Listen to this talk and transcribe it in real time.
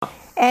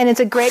And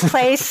it's a great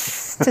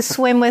place to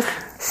swim with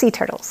sea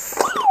turtles.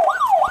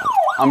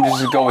 I'm just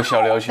going to go with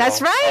小琉球. That's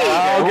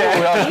right.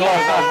 Okay.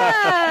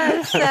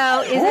 Yeah.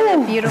 So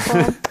isn't it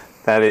beautiful?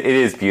 It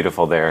is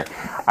beautiful there.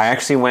 I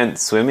actually went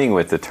swimming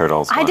with the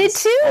turtles once. I did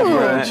too.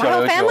 My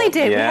whole family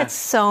did. Yeah. We had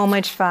so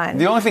much fun.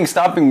 The only thing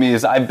stopping me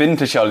is I've been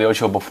to 小琉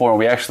球before, and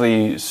we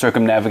actually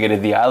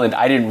circumnavigated the island.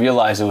 I didn't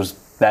realize it was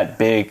that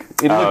big.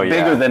 It looked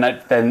bigger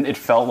than it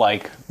felt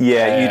like.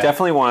 Yeah, you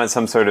definitely wanted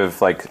some sort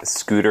of like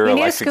scooter, you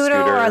need electric a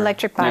scooter or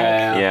electric bike.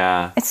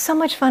 Yeah. It's so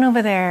much fun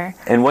over there.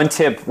 And one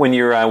tip, when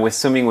you're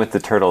swimming with the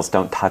turtles,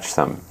 don't touch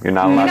them. You're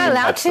not allowed to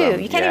touch them.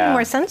 You can't even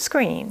wear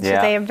sunscreen. So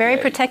Yeah. they are very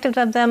protective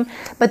of them,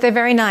 but they're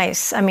very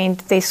nice. I mean,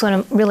 they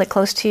swim really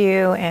close to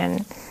you,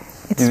 and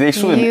it's Did they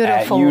swim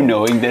beautiful. at you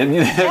knowing that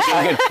you'll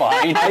get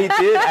fined? I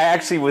did. I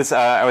actually was.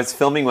 I was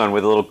filming one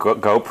with a little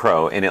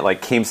GoPro, and it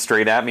like came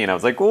straight at me, and I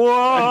was like,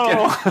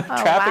 "Whoa!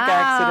 Traffic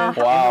accident!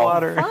 Wow. In the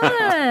water."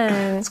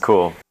 Fun. It's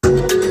cool.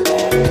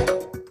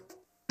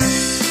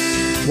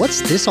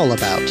 What's this all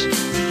about?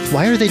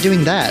 Why are they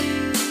doing that?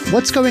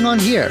 What's going on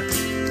here?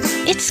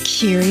 It's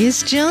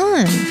Curious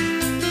John.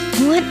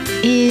 What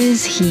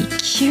is he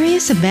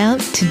curious about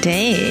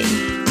today?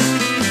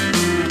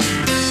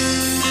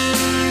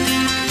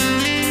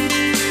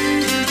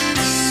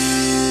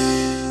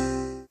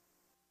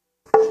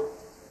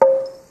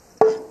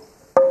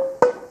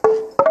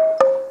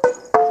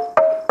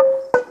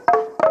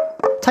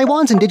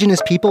 Taiwan's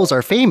indigenous peoples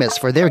are famous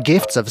for their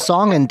gifts of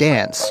song and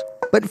dance,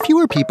 but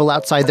fewer people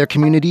outside their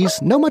communities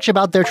know much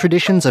about their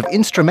traditions of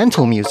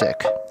instrumental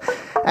music.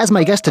 As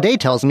my guest today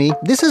tells me,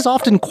 this is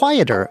often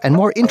quieter and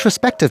more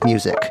introspective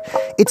music.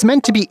 It's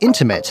meant to be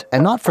intimate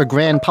and not for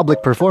grand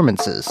public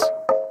performances.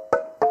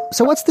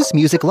 So what's this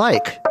music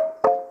like?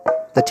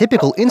 The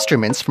typical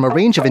instruments from a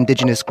range of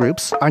indigenous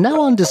groups are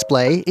now on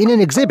display in an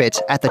exhibit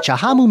at the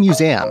Chahamu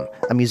Museum,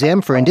 a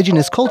museum for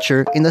indigenous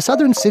culture in the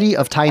southern city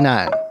of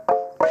Tainan.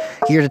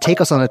 Here to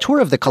take us on a tour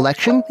of the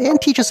collection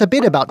and teach us a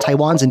bit about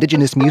Taiwan's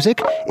indigenous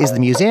music is the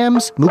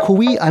museum's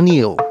Mukui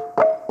Anil.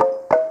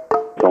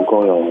 总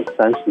共有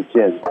30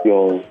件，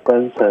有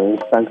分成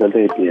3个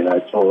类别来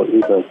做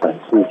一个展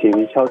示。铁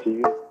鸣敲击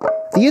乐。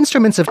 The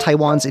instruments of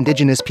Taiwan's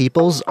indigenous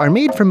peoples are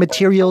made from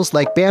materials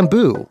like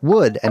bamboo,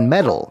 wood, and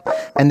metal,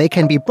 and they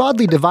can be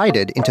broadly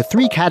divided into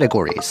 3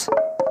 categories.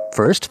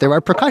 First, there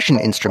are percussion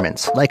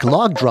instruments like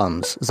log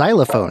drums,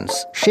 xylophones,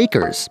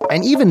 shakers,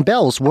 and even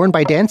bells worn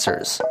by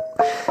dancers.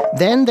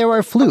 Then there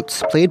are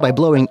flutes played by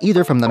blowing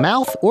either from the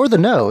mouth or the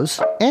nose,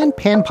 and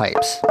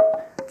panpipes.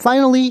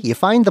 Finally, you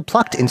find the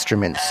plucked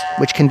instruments,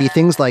 which can be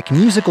things like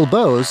musical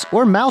bows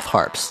or mouth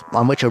harps,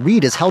 on which a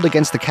reed is held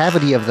against the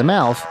cavity of the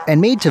mouth and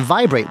made to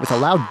vibrate with a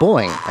loud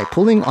boing by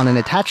pulling on an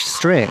attached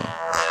string.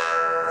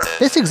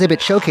 This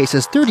exhibit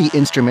showcases 30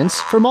 instruments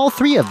from all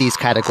 3 of these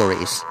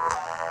categories.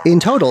 In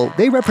total,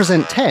 they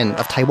represent 10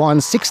 of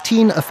Taiwan's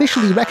 16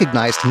 officially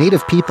recognized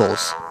native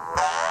peoples.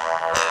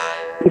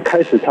 一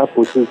开始它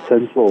不是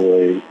称作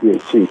为乐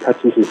器，它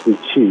其实是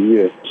器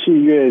乐。器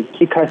乐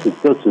一开始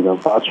就只能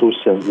发出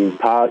声音，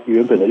它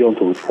原本的用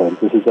途可能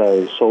就是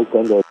在收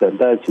根的等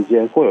待期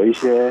间，会有一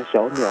些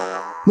小鸟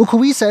啊。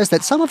 Mukui says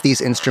that some of these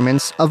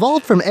instruments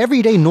evolved from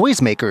everyday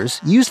noisemakers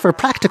used for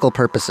practical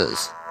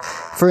purposes.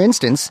 For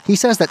instance, he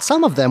says that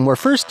some of them were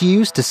first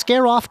used to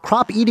scare off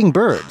crop-eating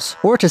birds,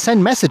 or to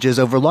send messages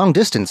over long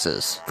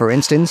distances, for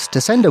instance, to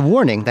send a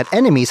warning that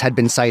enemies had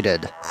been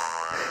sighted.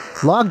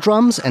 Log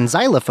drums and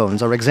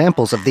xylophones are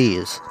examples of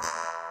these.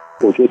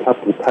 我觉得它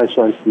不太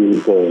算是一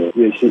个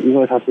乐器，因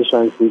为它是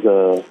算是一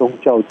个宗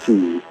教祭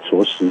仪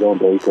所使用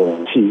的一个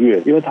器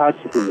乐，因为它其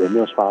实也没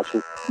有发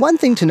出。 One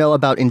thing to know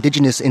about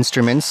indigenous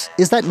instruments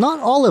is that not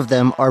all of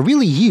them are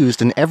really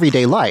used in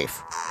everyday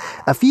life.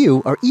 A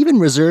few are even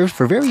reserved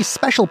for very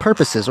special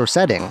purposes or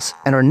settings,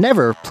 and are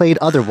never played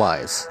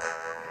otherwise.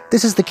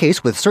 This is the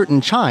case with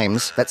certain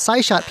chimes that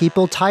Saishat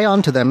people tie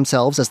on to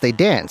themselves as they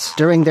dance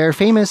during their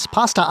famous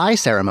Pasta Eye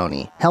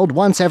ceremony, held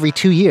once every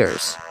 2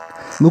 years.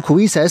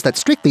 Mukui says that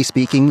strictly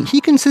speaking, he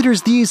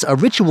considers these a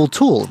ritual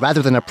tool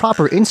rather than a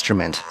proper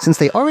instrument, since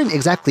they aren't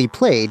exactly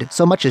played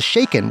so much as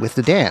shaken with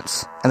the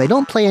dance, and they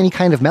don't play any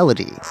kind of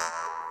melody.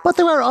 But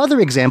there are other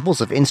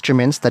examples of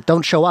instruments that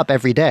don't show up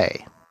every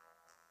day.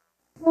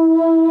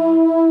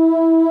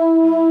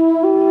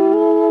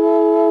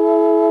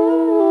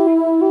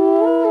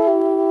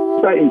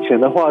 在以前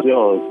的话，只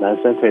有男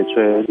生可以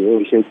吹，也有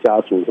一些家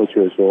族会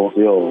觉得说，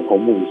只有红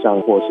木以上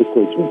或者是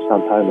贵族以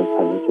上，他们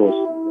才能做使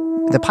用。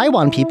 The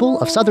Paiwan people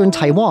of southern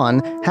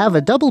Taiwan have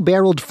a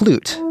double-barreled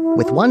flute,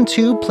 with one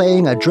tube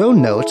playing a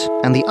drone note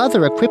and the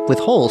other equipped with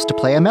holes to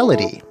play a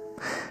melody.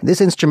 This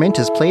instrument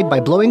is played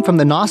by blowing from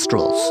the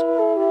nostrils.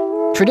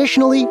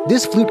 Traditionally,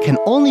 this flute can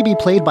only be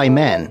played by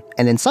men,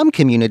 and in some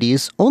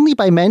communities, only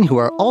by men who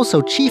are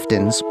also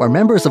chieftains or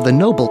members of the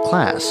noble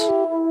class.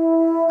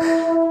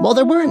 While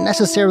there weren't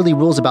necessarily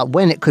rules about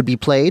when it could be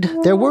played,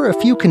 there were a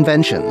few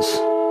conventions.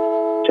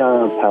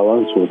 像台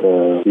湾族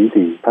的集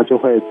体，他就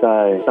会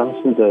在丧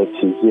事的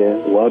期间，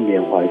我要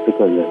缅怀这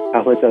个人，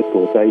他会再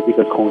躲在一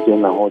个空间，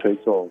然后吹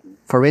奏。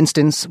For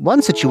instance,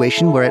 one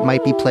situation where it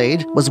might be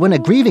played was when a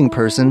grieving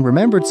person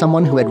remembered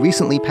someone who had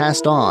recently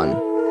passed on.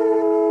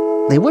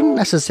 They wouldn't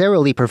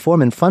necessarily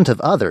perform in front of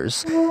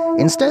others.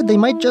 Instead, they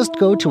might just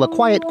go to a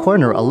quiet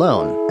corner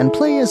alone and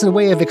play as a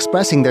way of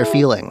expressing their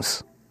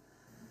feelings.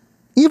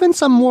 Even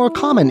some more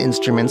common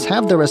instruments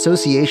have their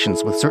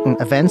associations with certain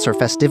events or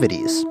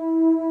festivities.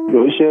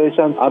 有一些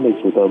像阿美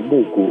族的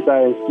木鼓，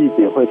在祭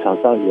典会场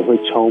上也会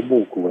敲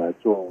木鼓来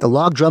做。The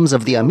log drums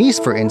of the Amis,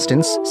 for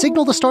instance,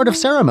 signal the start of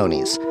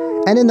ceremonies.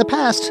 And in the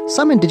past,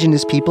 some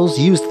indigenous peoples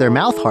used their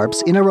mouth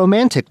harps in a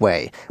romantic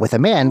way, with a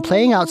man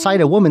playing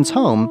outside a woman's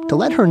home to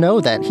let her know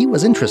that he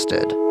was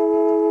interested.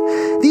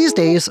 These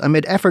days,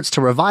 amid efforts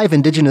to revive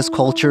indigenous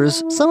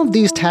cultures, some of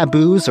these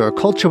taboos or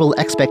cultural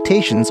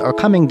expectations are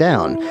coming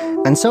down,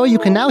 and so you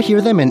can now hear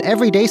them in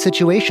everyday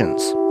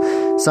situations.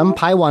 Some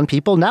Paiwan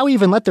people now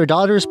even let their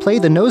daughters play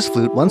the nose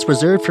flute once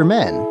reserved for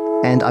men,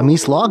 and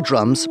Amis log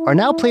drums are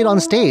now played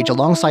on stage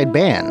alongside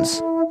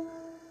bands.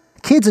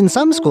 Kids in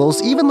some schools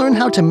even learn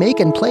how to make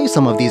and play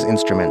some of these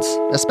instruments,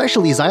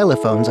 especially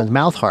xylophones and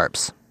mouth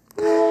harps.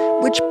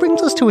 Which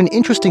brings us to an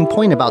interesting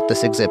point about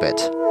this exhibit.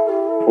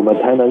 我们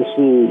台南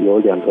市有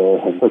2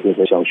个很特别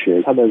的小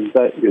学，他们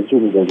在原住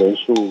民的人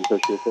数的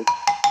学生。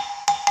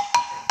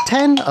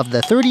10 of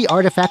the 30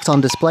 artifacts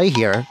on display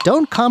here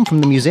don't come from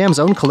the museum's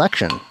own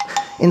collection.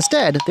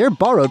 Instead, they're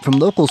borrowed from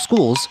local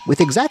schools with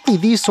exactly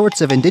these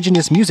sorts of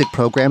indigenous music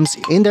programs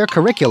in their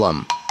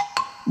curriculum.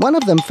 One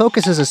of them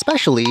focuses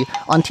especially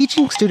on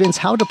teaching students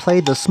how to play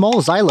the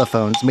small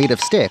xylophones made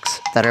of sticks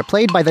that are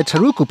played by the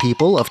Taruku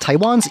people of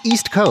Taiwan's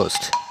east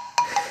coast.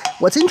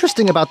 What's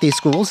interesting about these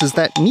schools is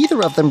that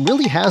neither of them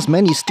really has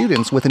many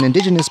students with an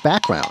indigenous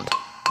background.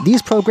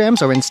 These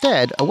programs are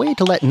instead a way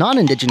to let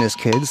non-indigenous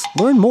kids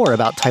learn more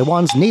about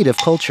Taiwan's native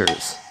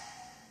cultures.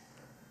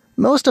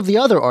 Most of the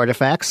other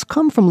artifacts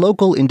come from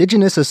local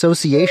indigenous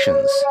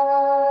associations.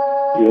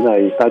 原来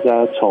大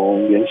家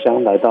从原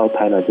乡来到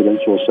台南这边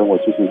做生活，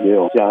其实也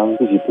有将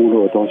自己部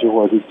落的东西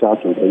或者是家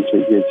族的一些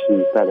乐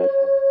器带来。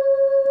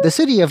The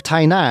city of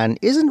Tainan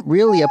isn't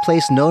really a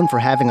place known for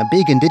having a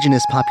big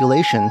indigenous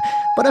population,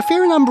 but a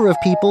fair number of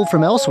people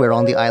from elsewhere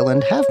on the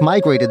island have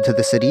migrated to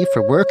the city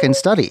for work and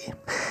study.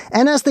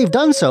 And as they've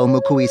done so,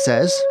 Mukui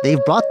says,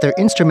 they've brought their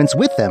instruments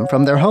with them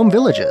from their home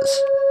villages.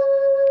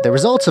 The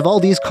results of all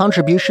these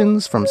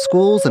contributions from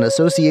schools and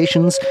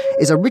associations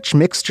is a rich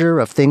mixture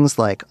of things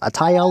like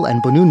atayal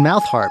and bunun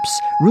mouth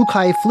harps,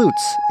 rukai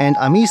flutes, and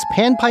Amis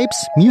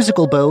panpipes,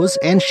 musical bows,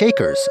 and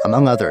shakers,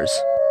 among others.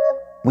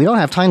 We don't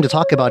have time to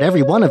talk about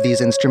every one of these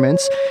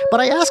instruments, but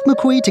I asked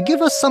Mukui to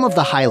give us some of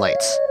the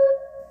highlights.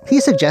 He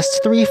suggests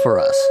 3 for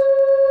us.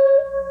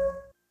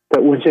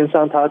 在文献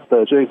上，它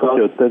的最高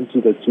有登记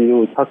的记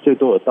录，它最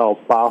多有到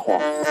8簧。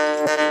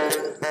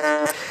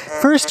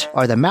First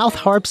are the mouth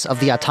harps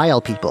of the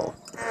Atayal people.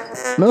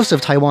 Most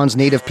of Taiwan's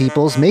native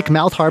peoples make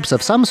mouth harps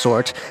of some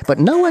sort, but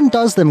no one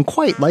does them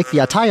quite like the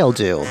Atayal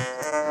do.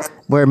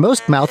 Where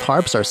most mouth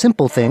harps are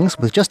simple things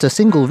with just a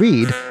single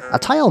reed,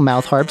 Atayal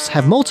mouth harps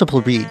have multiple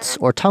reeds,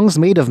 or tongues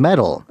made of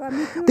metal.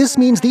 This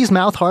means these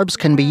mouth harps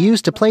can be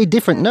used to play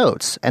different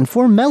notes and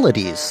form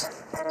melodies.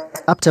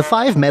 Up to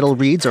 5 metal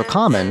reeds are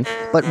common,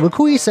 but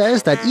Mukui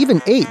says that even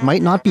 8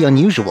 might not be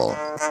unusual.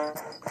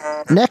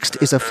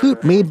 Next is a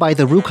flute made by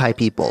the Rukai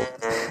people.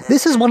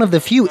 This is one of the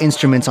few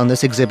instruments on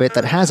this exhibit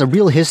that has a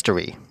real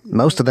history.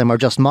 Most of them are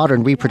just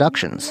modern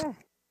reproductions.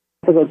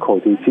 这个口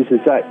笛其实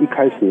在一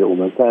开始我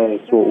们在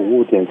做文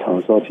物典藏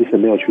的时候，其实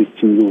没有去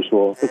记录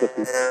说这个。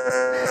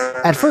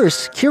At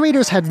first,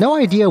 curators had no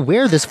idea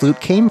where this flute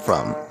came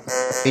from.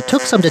 It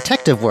took some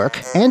detective work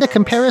and a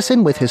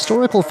comparison with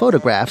historical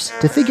photographs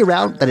to figure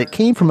out that it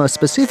came from a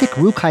specific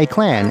Rukai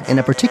clan in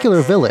a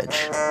particular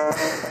village.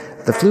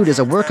 The flute is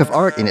a work of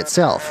art in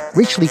itself,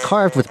 richly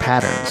carved with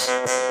patterns.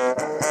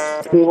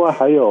 另外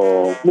还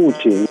有木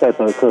琴，赛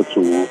德克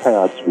族、泰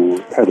雅族、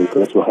太鲁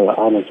阁族还有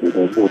阿美族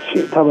的木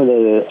琴，它们的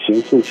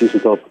形式其实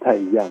都不太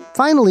一样。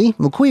Finally,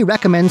 Mukui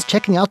recommends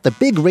checking out the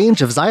big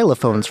range of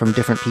xylophones from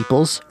different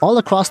peoples all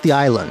across the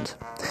island.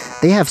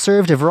 They have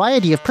served a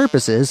variety of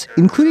purposes,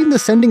 including the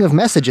sending of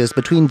messages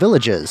between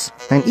villages,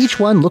 and each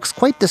one looks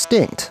quite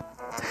distinct.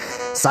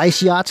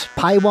 Saishiat,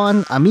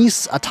 Paiwan,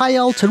 Amis,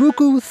 Atayal,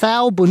 Taruku,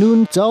 Thao,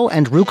 Bunun, Zhou,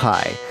 and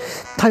Rukai.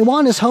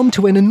 Taiwan is home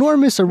to an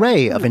enormous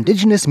array of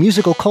indigenous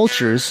musical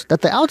cultures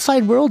that the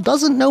outside world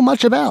doesn't know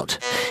much about.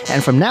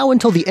 And from now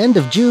until the end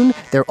of June,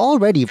 they're all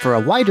ready for a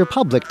wider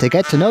public to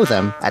get to know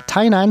them at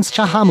Tainan's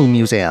Chahamu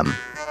Museum.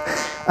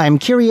 I'm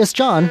Curious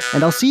John,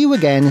 and I'll see you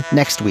again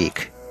next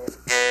week.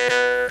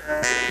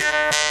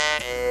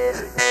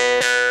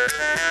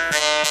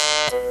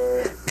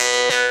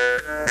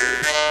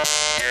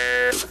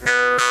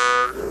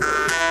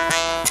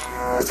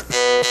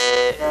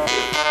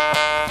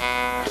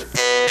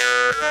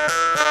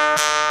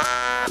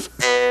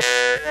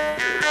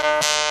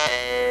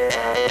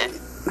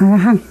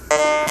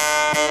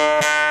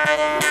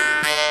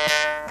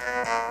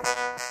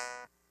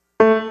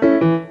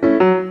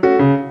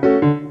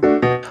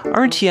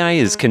 RTI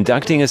is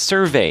conducting a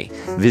survey.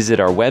 Visit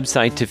our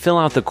website to fill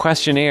out the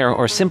questionnaire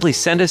or simply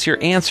send us your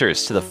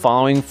answers to the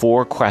following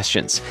 4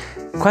 questions.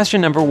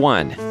 Question number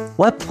 1.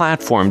 What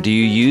platform do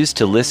you use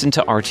to listen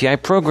to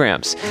RTI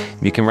programs?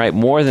 You can write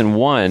more than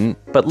one,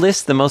 but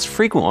list the most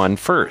frequent one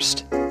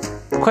first.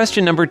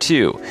 Question number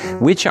 2.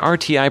 Which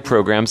RTI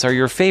programs are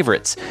your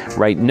favorites?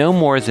 Write no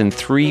more than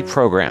 3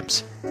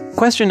 programs.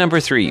 Question number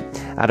 3.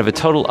 Out of a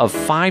total of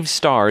 5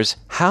 stars,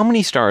 how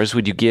many stars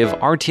would you give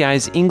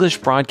RTI's English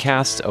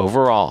broadcasts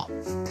overall?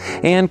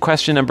 And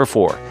question number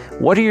 4.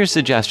 What are your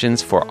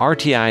suggestions for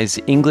RTI's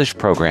English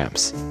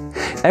programs?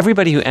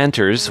 Everybody who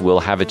enters will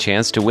have a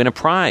chance to win a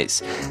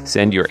prize.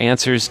 Send your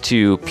answers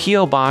to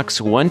P.O. Box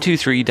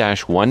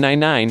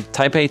 123-199,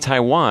 Taipei,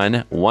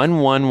 Taiwan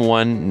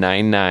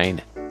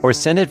 11199. Or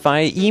send it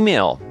via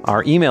email.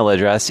 Our email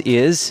address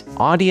is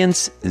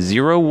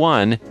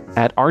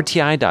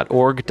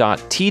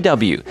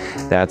audience01@rti.org.tw.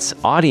 That's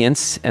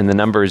audience and the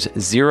numbers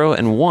 0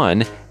 and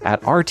 1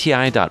 at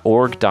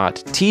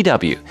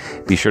rti.org.tw.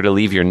 Be sure to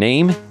leave your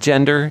name,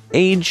 gender,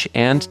 age,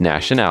 and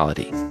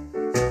nationality.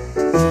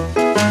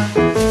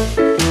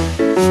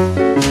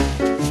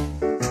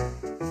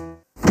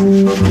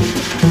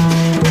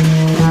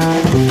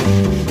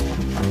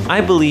 I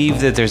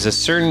believe that there's a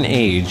certain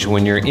age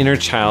when your inner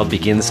child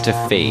begins to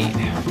fade.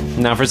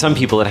 Now, for some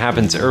people, it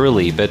happens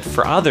early, but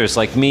for others,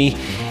 like me,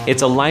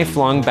 it's a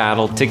lifelong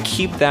battle to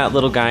keep that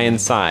little guy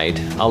inside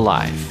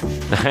alive.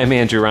 I'm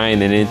Andrew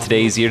Ryan, and in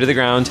today's Ear to the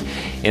Ground,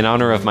 in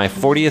honor of my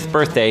 40th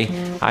birthday,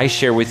 I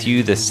share with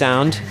you the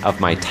sound of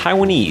my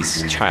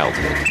Taiwanese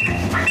childhood.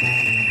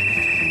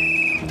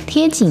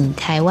 贴紧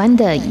台湾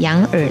的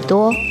羊耳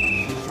朵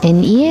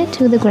An ear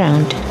to the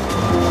ground.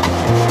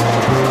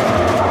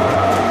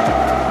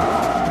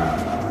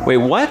 Wait,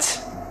 what?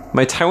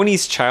 My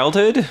Taiwanese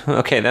childhood?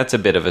 Okay, that's a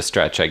bit of a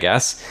stretch, I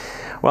guess.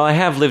 Well, I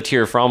have lived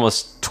here for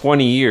almost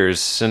 20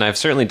 years, and I've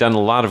certainly done a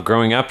lot of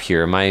growing up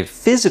here. My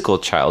physical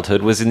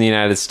childhood was in the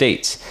United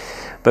States.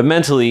 But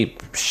mentally,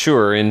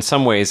 sure, in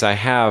some ways I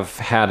have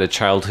had a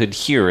childhood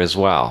here as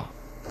well.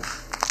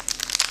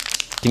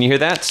 Can you hear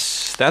that?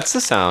 That's the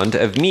sound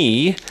of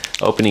me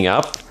opening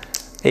up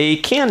a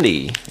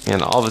candy.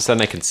 And all of a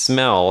sudden I can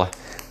smell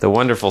the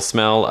wonderful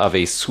smell of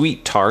a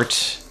sweet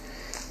tart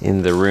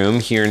in the room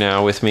here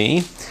now with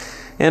me.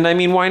 And I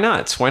mean, why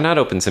not? Why not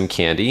open some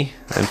candy?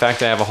 In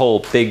fact, I have a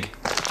whole big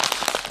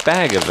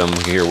bag of them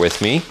here with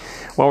me.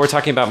 While we're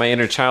talking about my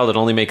inner child, it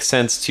only makes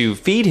sense to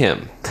feed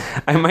him.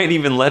 I might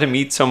even let him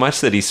eat so much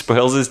that he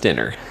spoils his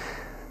dinner.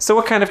 So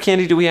what kind of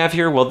candy do we have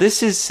here? Well,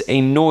 this is a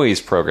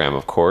noise program,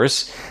 of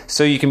course,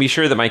 so you can be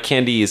sure that my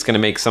candy is going to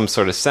make some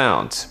sort of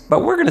sound.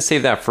 But we're going to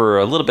save that for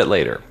a little bit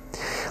later.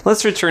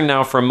 Let's return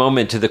now for a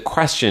moment to the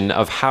question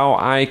of how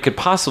I could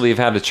possibly have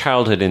had a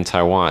childhood in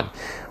Taiwan.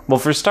 Well,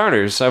 for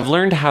starters, I've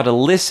learned how to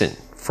listen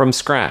from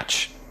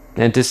scratch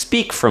and to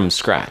speak from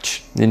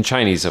scratch, in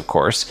Chinese, of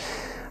course.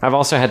 I've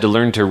also had to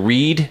learn to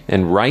read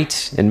and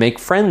write and make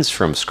friends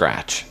from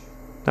scratch.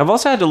 I've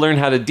also had to learn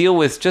how to deal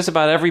with just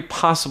about every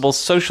possible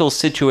social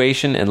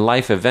situation and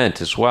life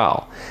event as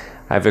well.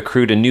 I've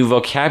accrued a new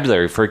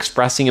vocabulary for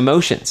expressing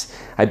emotions.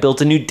 I built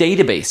a new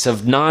database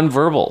of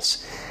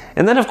nonverbals.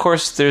 And then, of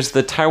course, there's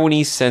the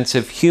Taiwanese sense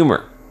of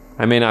humor.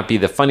 I may not be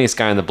the funniest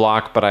guy on the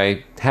block, but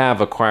I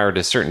have acquired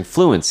a certain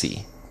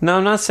fluency. Now,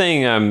 I'm not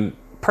saying I'm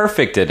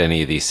perfect at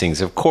any of these things,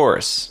 of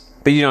course,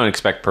 but you don't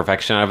expect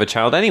perfection out of a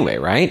child anyway,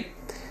 right?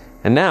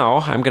 And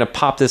now, I'm going to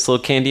pop this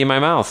little candy in my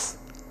mouth.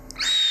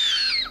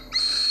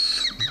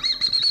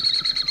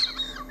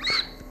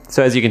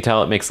 So as you can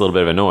tell, it makes a little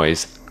bit of a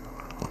noise.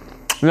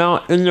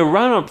 Now, in the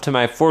run-up to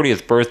my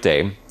 40th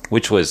birthday,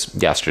 which was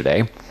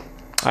yesterday,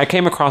 I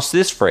came across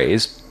this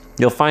phrase: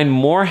 you'll find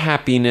more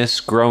happiness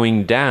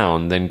growing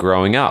down than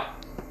growing up.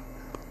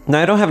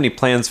 Now, I don't have any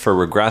plans for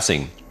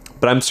regressing,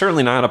 but I'm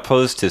certainly not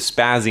opposed to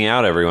spazzing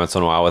out every once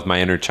in a while with my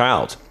inner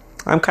child.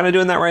 I'm kind of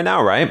doing that right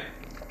now, right?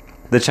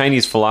 The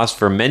Chinese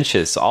philosopher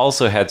Mencius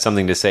also had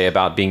something to say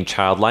about being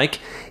childlike.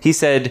 He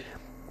said,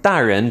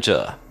 大人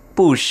者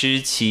不失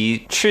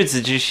其赤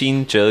子之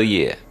心者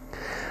也.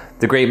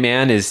 The great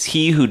man is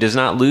he who does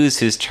not lose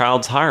his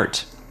child's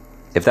heart.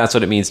 If that's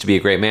what it means to be a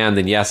great man,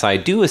 then yes, I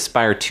do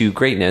aspire to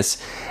greatness.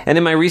 And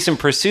in my recent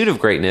pursuit of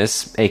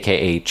greatness,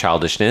 aka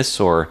childishness,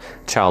 or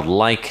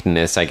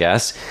childlikeness, I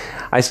guess,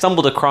 I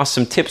stumbled across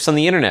some tips on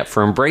the internet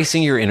for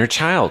embracing your inner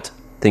child.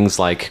 Things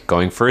like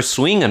going for a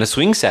swing on a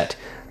swing set,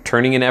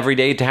 turning an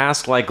everyday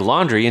task like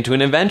laundry into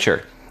an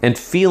adventure, and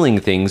feeling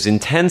things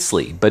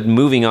intensely, but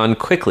moving on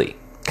quickly,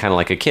 kind of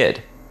like a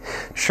kid.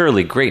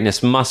 Surely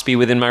greatness must be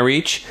within my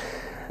reach.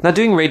 Now,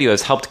 doing radio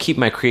has helped keep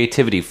my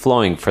creativity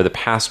flowing for the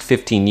past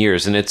 15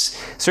 years, and it's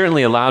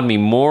certainly allowed me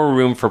more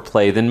room for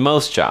play than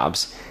most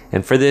jobs,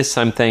 and for this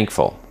I'm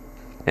thankful.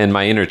 And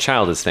my inner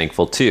child is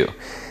thankful too.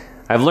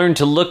 I've learned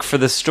to look for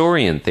the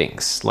story in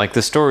things, like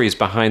the stories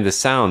behind the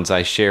sounds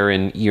I share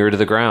in Ear to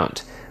the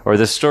Ground, or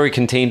the story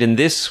contained in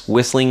this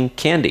whistling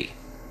candy.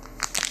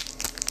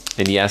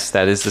 And yes,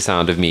 that is the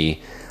sound of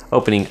me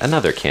opening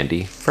another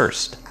candy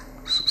first.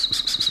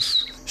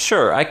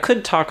 Sure, I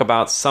could talk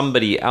about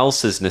somebody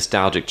else's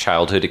nostalgic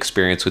childhood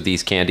experience with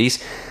these candies,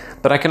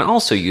 but I can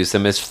also use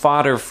them as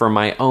fodder for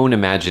my own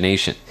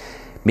imagination.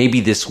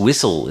 Maybe this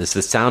whistle is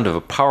the sound of a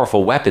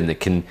powerful weapon that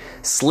can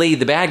slay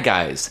the bad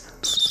guys.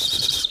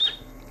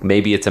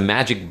 Maybe it's a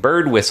magic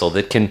bird whistle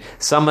that can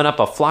summon up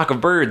a flock of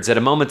birds at a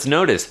moment's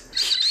notice.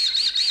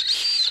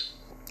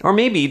 Or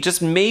maybe,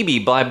 just maybe,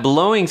 by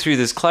blowing through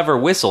this clever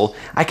whistle,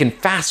 I can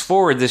fast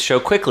forward this show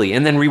quickly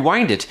and then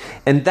rewind it,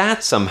 and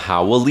that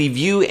somehow will leave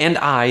you and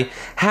I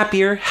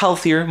happier,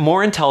 healthier,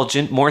 more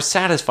intelligent, more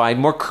satisfied,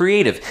 more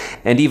creative,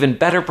 and even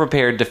better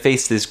prepared to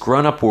face this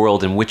grown-up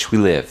world in which we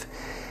live.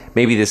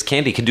 Maybe this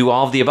candy can do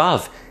all of the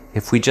above,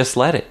 if we just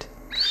let it.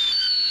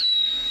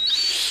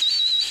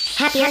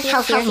 Happier,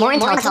 healthier, more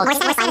intelligent, more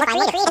satisfied, more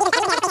creative.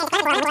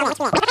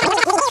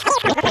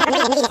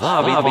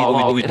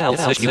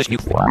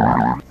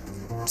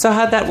 So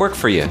how'd that work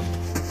for you?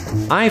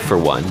 I, for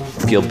one,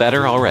 feel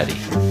better already.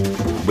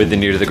 With the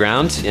ear to the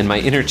ground and my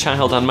inner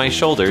child on my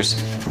shoulders,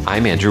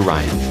 I'm Andrew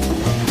Ryan.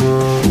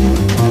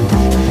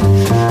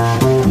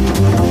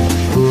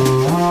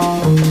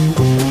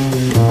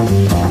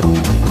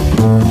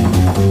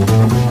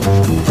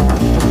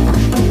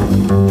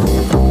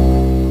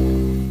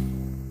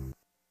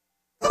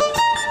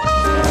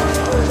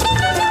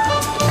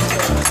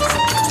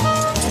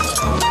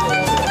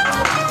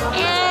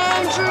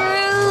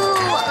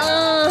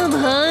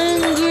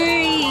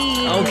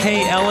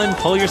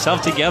 Pull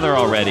yourself together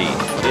already.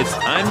 It's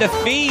time to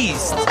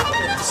feast.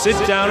 Sit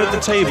down at the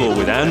table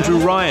with Andrew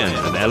Ryan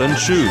and Ellen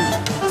Chu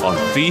on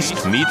Feast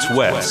Meets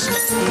West.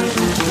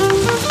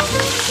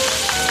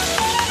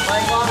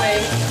 欢迎光临。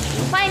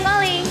欢迎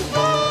光临。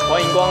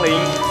欢迎光临。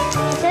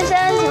先生，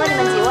请问你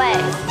们几位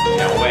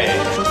？2位。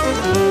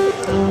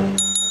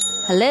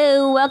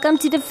Hello, welcome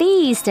to the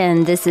feast,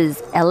 and this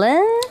is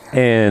Ellen.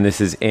 And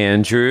this is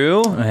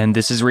Andrew. And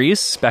this is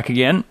Reese, back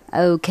again.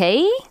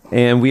 Okay.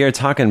 And we are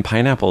talking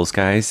pineapples,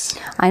 guys.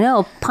 I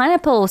know.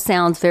 Pineapple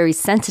sounds very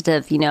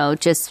sensitive,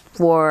 just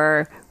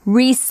for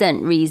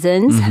recent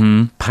reasons.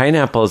 Mm-hmm.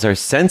 Pineapples are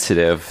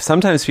sensitive.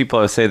 Sometimes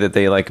people say that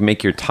they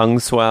make your tongue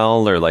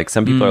swell, or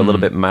some people are a little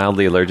bit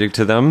mildly allergic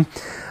to them.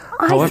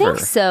 I think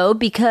so,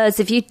 because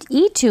if you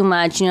eat too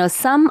much,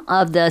 some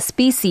of the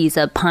species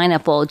of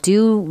pineapple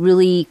do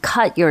really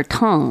cut your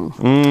tongue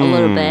a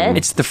little bit.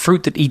 It's the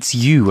fruit that eats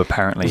you,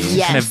 apparently. Yes.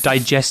 It kind of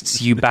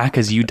digests you back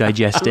as you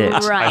digest it,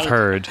 right. I've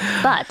heard.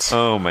 But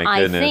oh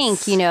my goodness.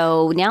 I think,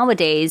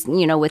 nowadays,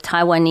 with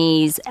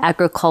Taiwanese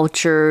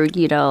agriculture,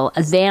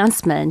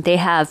 advancement, they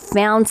have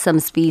found some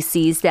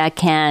species that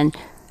can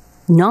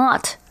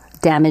not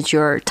damage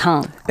your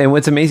tongue. And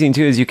what's amazing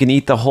too is you can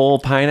eat the whole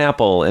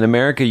pineapple. In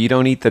America, you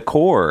don't eat the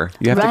core.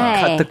 You have to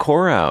cut the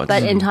core out.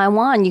 But in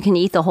Taiwan, you can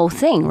eat the whole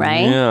thing,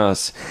 right?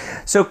 Yes.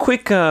 So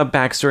quick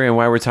backstory on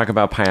why we're talking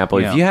about pineapple.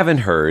 Yeah. If you haven't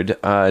heard,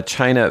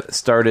 China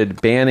started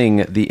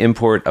banning the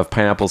import of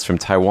pineapples from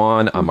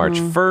Taiwan on March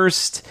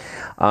 1st.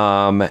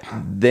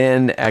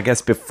 Then I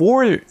guess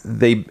before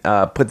they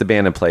put the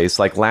ban in place,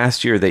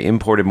 last year, they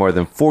imported more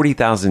than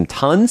 40,000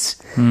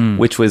 tons,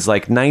 which was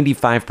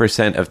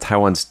 95% of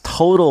Taiwan's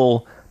total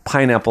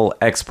pineapple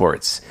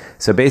exports.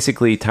 So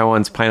basically,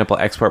 Taiwan's pineapple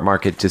export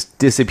market just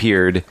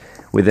disappeared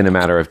within a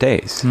matter of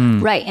days.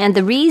 Right. And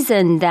the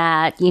reason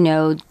that,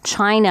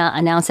 China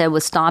announced that it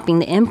was stopping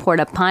the import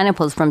of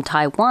pineapples from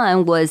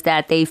Taiwan was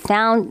that they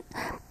found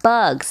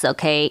bugs,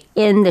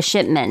 in the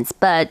shipments.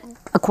 But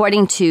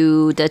according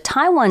to the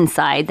Taiwan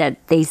side,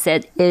 that they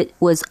said it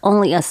was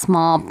only a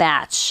small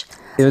batch.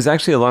 It was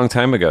actually a long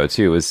time ago,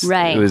 too. It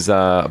was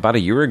about a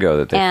year ago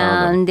that they found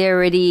them. And they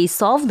already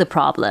solved the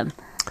problem.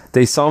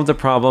 They solved the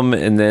problem,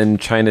 and then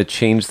China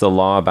changed the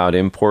law about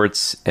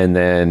imports, and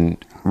then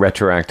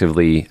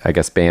retroactively, I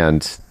guess,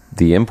 banned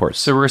the imports.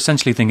 So we're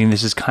essentially thinking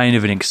this is kind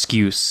of an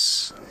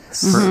excuse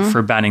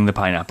for banning the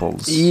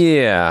pineapples.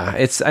 Yeah,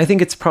 I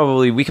think it's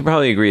probably, we can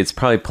probably agree, it's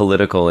probably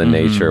political in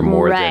nature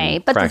more than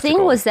right. But practical. The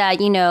thing was that,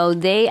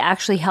 they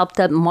actually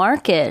helped up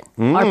market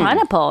our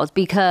pineapples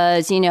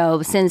because,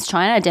 since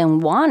China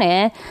didn't want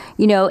it,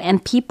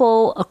 and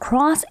people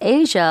across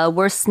Asia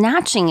were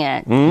snatching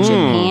it.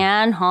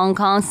 Japan, Hong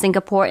Kong,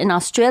 Singapore, and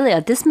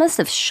Australia. This must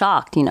have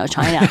shocked,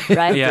 China,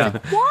 right? Yeah.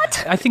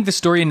 What? I think the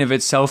story in of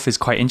itself is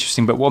quite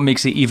interesting, but what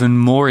makes it even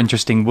more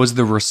interesting was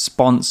the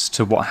response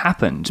to what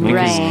happened.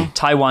 Because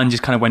Taiwan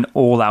just kind of went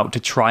all out to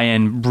try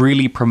and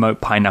really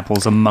promote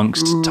pineapples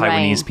amongst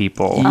Taiwanese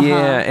people.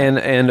 Yeah,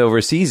 and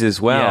overseas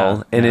as well.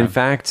 Yeah, and in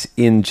fact,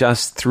 in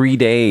just 3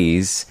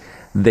 days,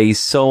 they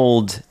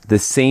sold the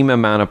same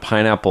amount of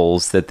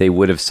pineapples that they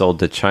would have sold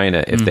to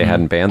China if they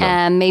hadn't banned them.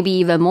 And maybe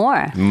even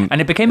more.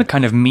 And it became a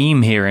kind of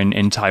meme here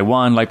in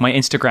Taiwan. My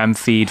Instagram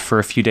feed for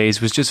a few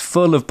days was just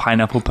full of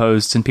pineapple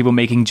posts and people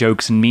making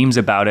jokes and memes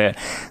about it.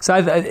 So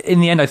in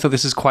the end, I thought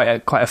this is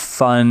quite a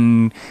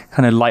fun,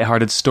 kind of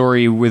lighthearted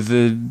story with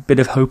a bit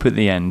of hope at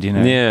the end,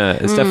 Yeah,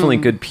 it's definitely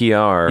good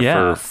PR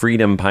for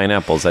Freedom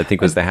Pineapples, I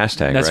think was the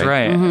hashtag, That's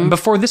right. Mm-hmm.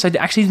 Before this, I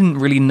actually didn't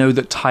really know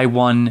that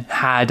Taiwan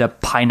had a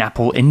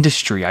pineapple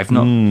industry. I've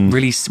not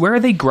really... where are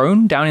they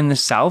grown? Down in the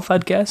south,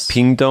 I'd guess?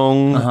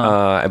 Pingdong,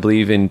 I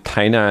believe in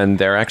Tainan.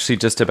 They're actually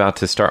just about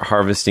to start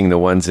harvesting the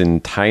ones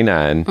in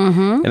Tainan.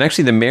 And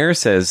actually the mayor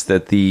says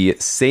that the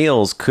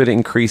sales could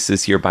increase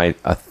this year by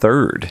a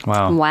third.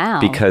 Wow.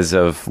 Because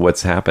of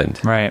what's happened.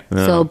 Right.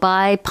 So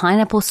buy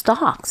pineapple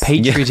stocks.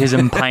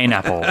 Patriotism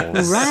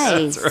pineapples.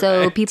 Right.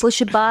 So people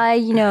should buy,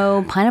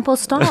 pineapple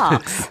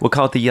stocks. We'll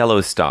call it the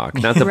yellow stock,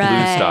 not the blue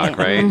stock,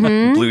 right?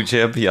 Blue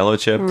chip, yellow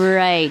chip.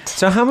 Right.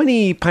 So how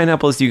many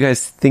pineapples do you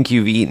guys think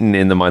you've eaten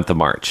in the month of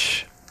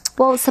March?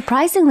 Well,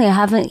 surprisingly, I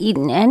haven't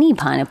eaten any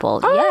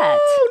pineapple yet.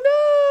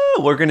 Oh,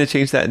 no. We're going to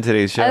change that in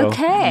today's show.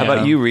 Okay. How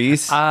about you,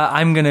 Reese?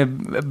 I'm going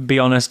to be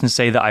honest and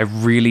say that I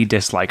really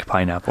dislike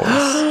pineapples.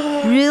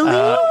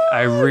 Really?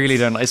 I really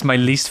don't like. It's my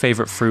least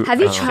favorite fruit. Have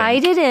you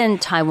tried it in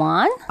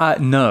Taiwan?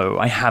 No,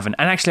 I haven't.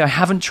 And actually, I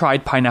haven't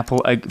tried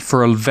pineapple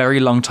for a very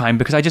long time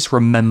because I just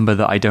remember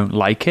that I don't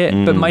like it.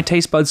 But my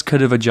taste buds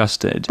could have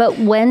adjusted. But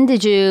when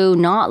did you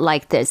not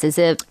like this? Is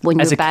it when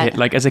you were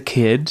back? As a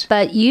kid.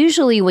 But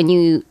usually when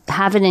you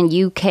have it in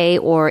UK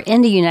or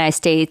in the United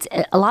States,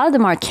 a lot of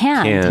them are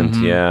canned.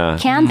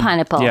 Canned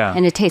pineapple. Yeah.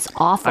 And it tastes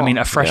awful. I mean,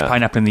 a fresh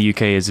pineapple in the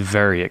UK is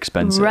very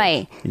expensive.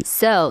 Right.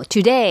 So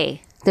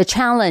today, the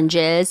challenge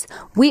is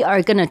we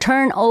are going to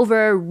turn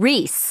over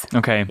Reese.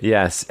 Okay.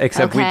 Yes,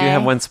 except we do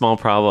have one small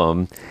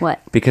problem.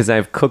 What? Because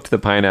I've cooked the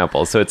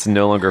pineapple, so it's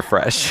no longer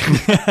fresh.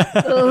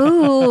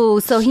 Ooh,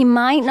 so he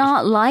might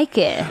not like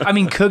it. I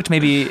mean, cooked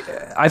maybe.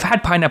 I've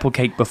had pineapple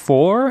cake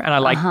before, and I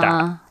like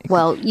that.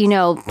 Well,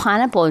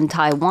 pineapple in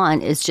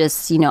Taiwan is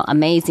just,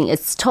 amazing.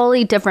 It's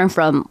totally different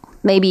from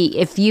maybe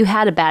if you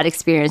had a bad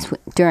experience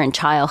during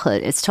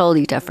childhood, it's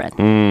totally different.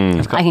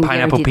 I've got I can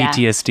pineapple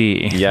guarantee that.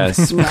 PTSD.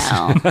 Yes.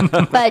 No.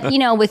 But,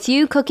 with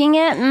you cooking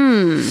it,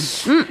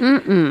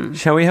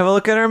 Shall we have a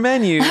look at our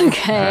menu?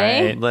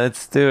 Okay. Right,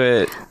 let's do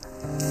it.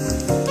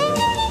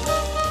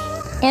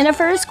 In the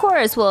first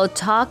course, we'll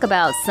talk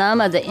about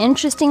some of the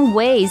interesting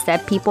ways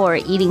that people are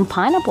eating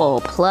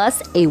pineapple,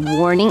 plus a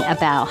warning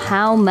about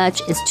how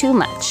much is too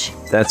much.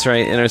 That's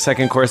right. In our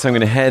second course, I'm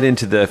going to head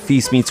into the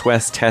Feast Meets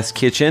West test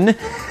kitchen,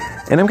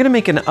 and I'm going to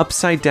make an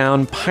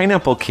upside-down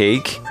pineapple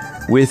cake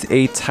with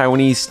a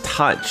Taiwanese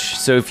touch.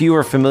 So if you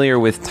are familiar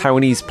with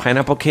Taiwanese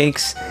pineapple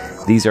cakes,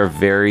 these are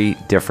very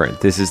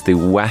different. This is the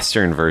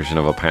Western version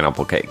of a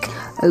pineapple cake.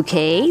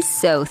 Okay,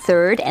 so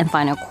third and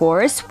final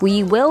course,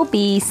 we will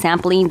be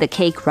sampling the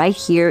cake right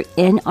here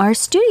in our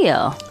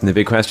studio. And the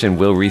big question,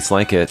 will Reese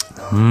like it?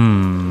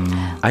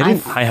 I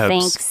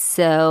think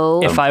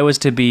so. If I was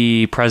to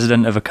be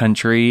president of a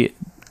country,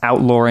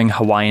 outlawing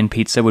Hawaiian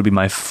pizza would be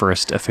my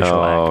first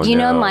official act.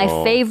 My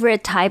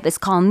favorite type is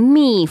called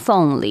mi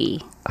feng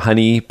li.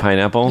 Honey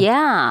pineapple?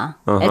 Yeah.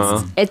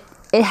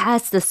 It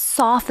has the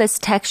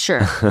softest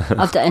texture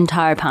of the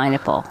entire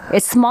pineapple.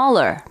 It's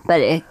smaller, but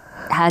it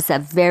has a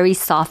very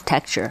soft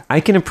texture.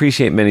 I can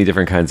appreciate many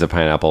different kinds of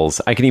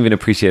pineapples. I can even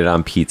appreciate it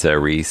on pizza,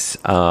 Reese.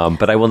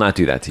 But I will not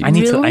do that to you. I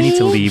need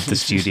to leave the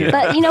studio.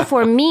 But,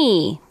 for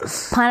me,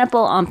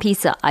 pineapple on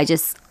pizza, I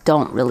just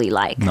don't really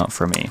like. Not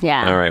for me.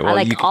 Yeah. All right. Well,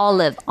 I like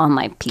olive on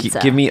my pizza.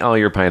 Give me all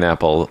your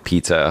pineapple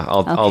pizza.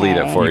 I'll eat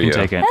it for you. You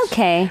can take it.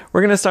 Okay. We're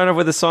going to start off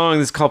with a song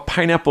that's called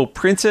Pineapple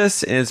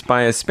Princess, and it's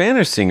by a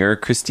Spanish singer,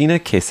 Cristina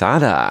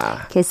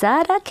Quesada.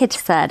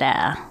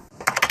 Quesada.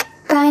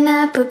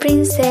 Pineapple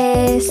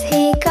princess,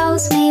 he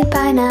calls me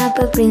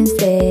pineapple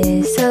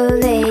princess. So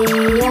lay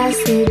as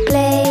he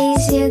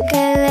plays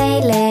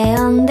ukulele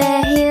on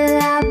the hill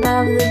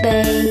above the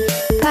bay.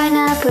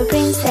 Pineapple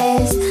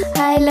princess,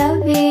 I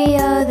love you,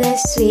 you're the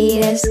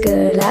sweetest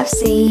girl I've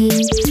seen.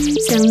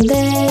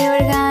 Someday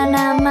we're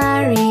gonna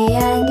marry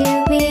and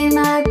you'll be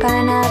my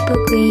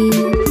pineapple queen.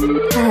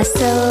 I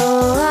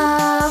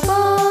saw a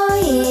boy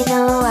in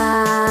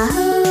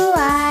Oahu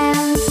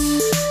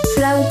Islands,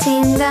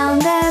 floating down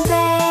the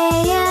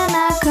bay in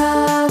a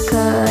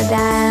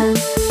crocodile.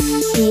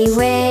 He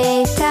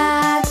waved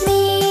at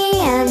me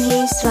and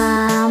he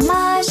swam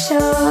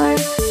ashore,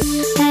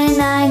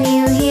 and I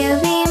knew he'll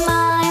be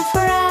mine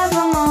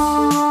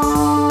forevermore.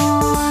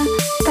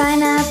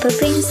 Pineapple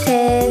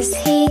princess,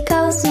 he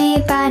calls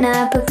me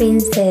pineapple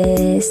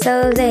princess.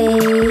 So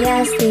lay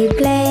as he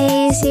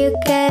plays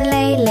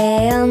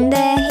ukulele on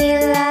the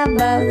hill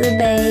above the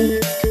bay.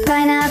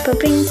 Pineapple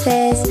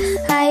princess,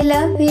 I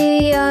love you,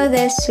 you're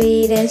the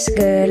sweetest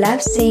girl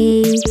I've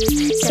seen.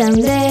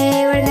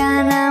 Someday we're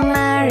gonna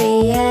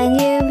marry and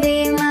you'll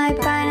be my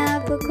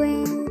pineapple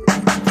queen.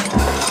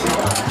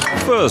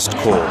 First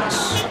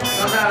course.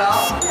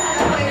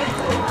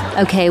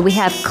 Okay, we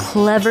have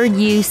clever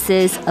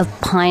uses of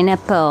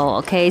pineapple.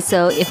 Okay,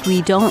 so if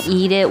we don't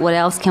eat it, what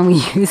else can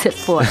we use it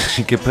for?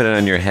 You could put it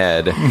on your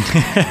head.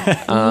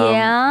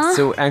 Yeah.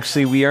 So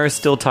actually, we are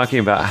still talking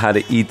about how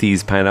to eat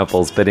these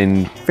pineapples, but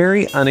in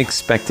very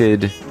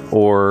unexpected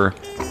or,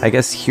 I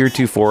guess,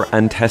 heretofore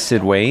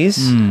untested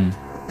ways.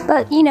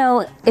 But,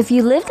 if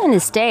you lived in the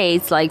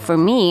States, like for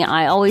me,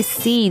 I always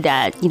see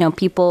that,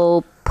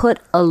 people put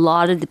a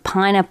lot of the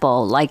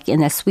pineapple, like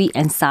in the sweet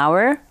and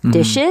sour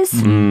dishes,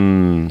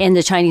 in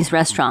the Chinese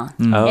restaurant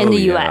in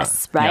the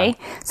U.S., right?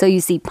 Yeah. So you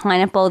see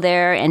pineapple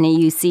there, and then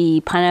you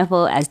see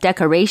pineapple as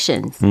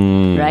decorations,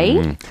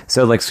 right?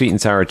 So like sweet and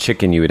sour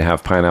chicken, you would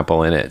have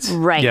pineapple in it.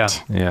 Right.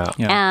 Yeah.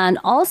 And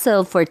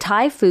also for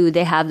Thai food,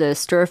 they have the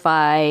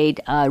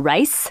stir-fried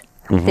rice.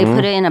 They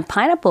put it in a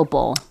pineapple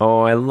bowl.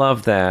 Oh, I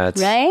love that.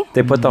 Right?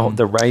 They put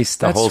the rice,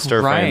 the whole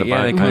stir fry in the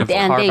pineapple.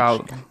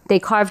 And they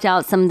carved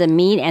out some of the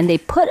meat, and they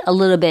put a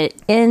little bit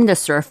in the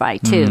stir fry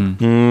too.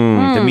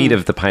 The meat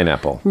of the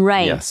pineapple.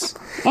 Right. Yes.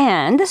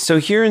 And so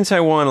here in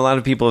Taiwan, a lot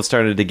of people have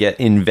started to get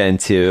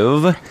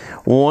inventive.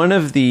 One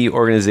of the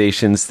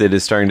organizations that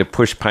is starting to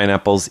push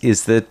pineapples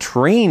is the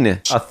Train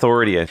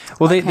Authority.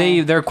 Well,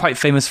 they're quite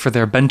famous for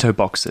their bento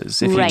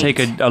boxes. If you take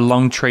a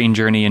long train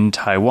journey in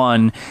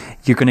Taiwan,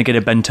 you're going to get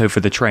a bento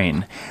for the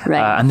train.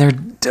 Right. And they're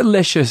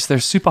delicious. They're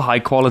super high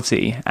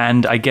quality.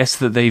 And I guess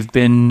that they've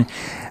been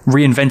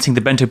reinventing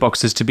the bento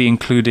boxes to be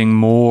including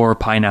more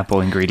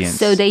pineapple ingredients.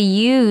 So they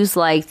use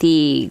like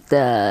the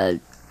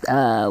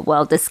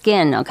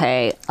skin,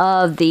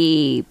 of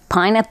the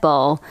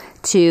pineapple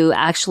to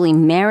actually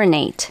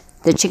marinate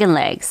the chicken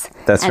legs.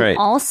 That's right. And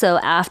also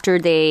after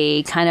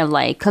they kind of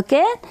like cook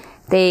it,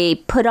 they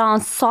put on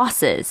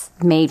sauces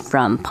made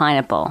from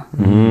pineapple.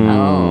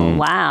 Oh,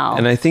 wow.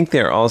 And I think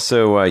they're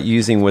also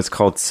using what's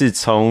called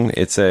cicong.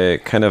 It's a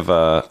kind of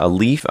a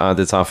leaf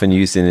that's often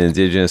used in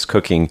indigenous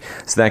cooking.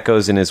 So that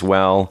goes in as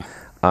well.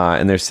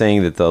 And they're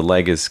saying that the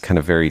leg is kind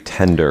of very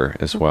tender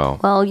as well.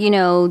 Well,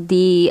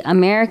 the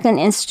American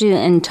Institute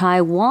in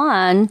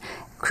Taiwan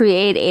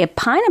create a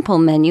pineapple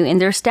menu in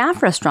their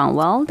staff restaurant.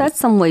 Well, that's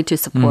some way to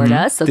support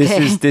us.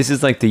 Okay. This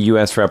is like the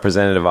U.S.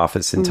 representative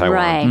office in Taiwan.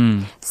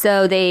 Right.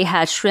 So they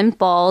had shrimp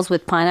balls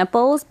with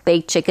pineapples,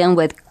 baked chicken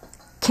with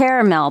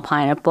caramel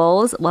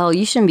pineapples. Well,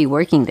 you shouldn't be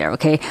working there,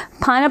 okay?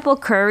 Pineapple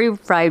curry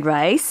fried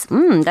rice.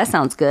 That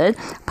sounds good.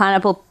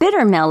 Pineapple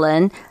bitter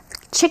melon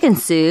chicken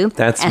soup.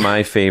 That's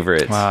my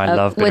favorite. Wow, I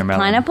love bitter melon.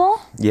 With pineapple?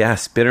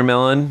 Yes, bitter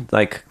melon,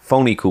 like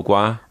phony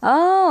kugwa.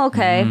 Oh,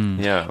 okay.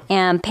 Yeah.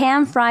 And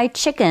pan-fried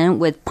chicken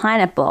with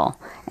pineapple.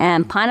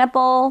 And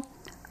pineapple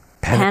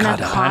panna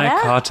cotta? Panna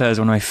cotta is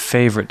one of my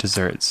favorite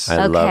desserts.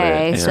 I love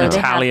it. So they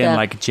Italian, have the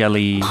like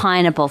jelly.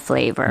 pineapple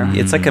flavor.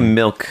 It's like a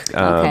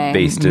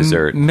milk-based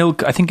dessert.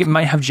 Milk, I think it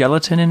might have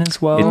gelatin in it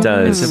as well. It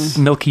does. It's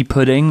a milky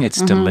pudding.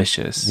 It's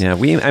delicious. Yeah,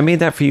 I made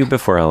that for you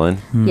before, Ellen.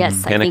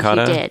 Yes, Panna I think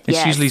cotta? you did. It's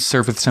yes. usually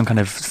served with some kind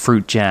of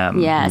fruit jam.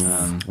 Yes.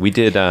 We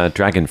did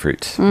dragon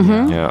fruit.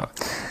 Yeah.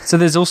 So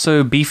there's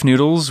also beef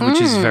noodles,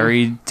 which is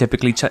very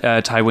typically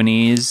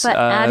Taiwanese. But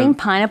adding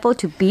pineapple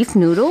to beef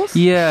noodles?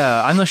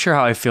 Yeah, I'm not sure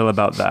how I feel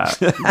about that.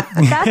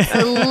 That's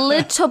a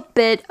little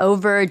bit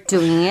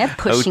overdoing it,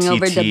 pushing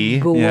over the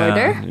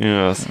border.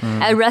 Yes.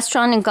 A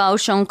restaurant in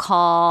Kaohsiung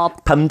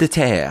called Pomme de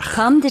terre.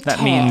 Pomme de terre.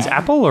 That means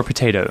apple or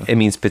potato? It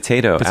means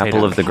potato.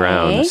 Apple of the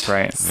ground. That's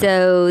right.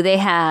 So they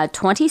had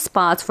 20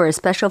 spots for a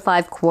special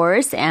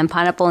 5-course and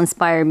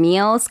pineapple-inspired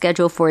meal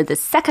scheduled for the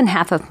second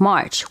half of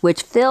March,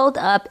 which filled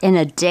up in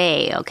a day.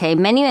 Okay,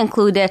 menu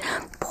included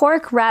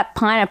pork wrapped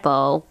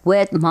pineapple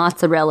with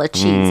mozzarella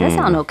cheese. That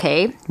sounds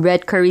okay.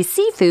 Red curry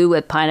seafood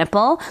with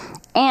pineapple.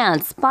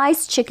 And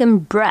spiced chicken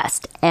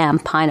breast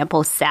and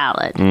pineapple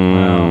salad.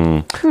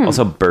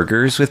 Also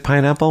burgers with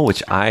pineapple,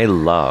 which I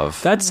love.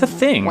 That's a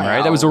thing,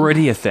 right? That was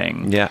already a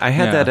thing. Yeah, I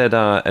had that at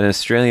an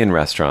Australian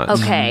restaurant.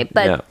 Okay,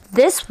 but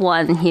this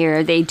one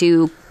here, they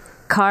do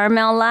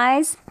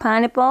caramelized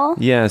pineapple.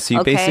 Yeah, so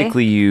you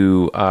basically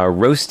you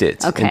roast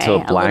it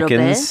until it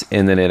blackens,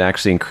 and then it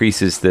actually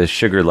increases the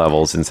sugar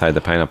levels inside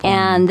the pineapple.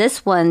 And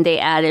this one, they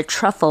added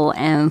truffle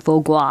and foie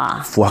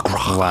gras. Foie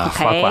gras. Wow,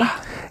 foie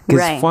gras.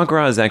 Because foie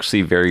gras is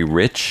actually very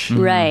rich.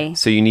 Right.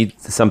 So you need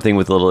something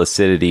with a little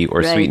acidity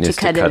or sweetness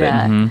to cut it.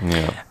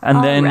 Yeah.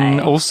 And then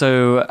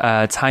also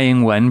Tsai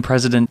Ing-wen,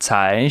 President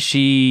Tsai,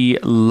 she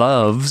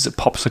loves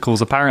popsicles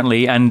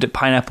apparently, and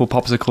pineapple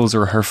popsicles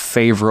are her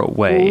favorite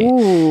way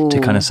to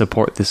kind of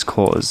support this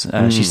cause.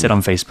 She said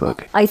on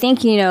Facebook. I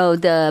think,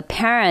 the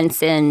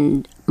parents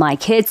in my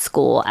kids'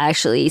 school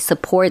actually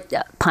support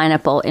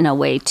pineapple in a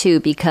way too,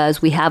 because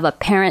we have a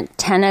parent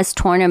tennis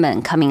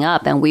tournament coming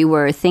up and we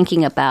were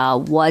thinking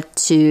about what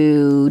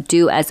to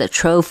do as a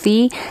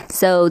trophy.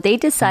 So they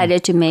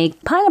decided to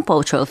make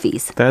pineapple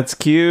trophies. That's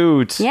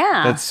cute.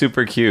 Yeah. That's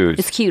super cute.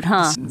 It's cute,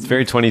 huh? It's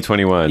very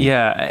 2021.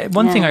 Yeah.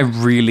 One thing I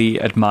really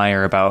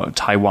admire about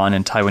Taiwan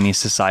and Taiwanese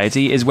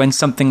society is when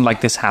something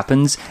like this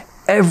happens,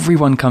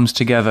 everyone comes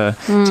together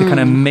to kind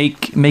of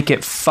make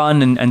it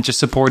fun and just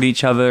support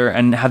each other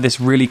and have this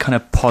really kind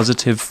of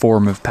positive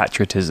form of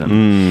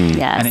patriotism.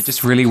 Yes. And it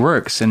just really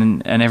works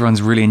and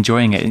everyone's really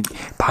enjoying it.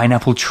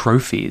 Pineapple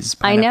trophies,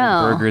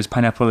 pineapple burgers,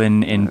 pineapple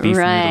in beef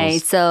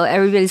noodles. So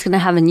everybody's going to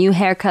have a new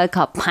haircut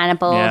called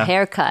pineapple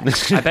haircut.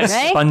 I bet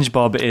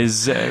SpongeBob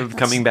is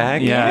coming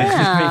back.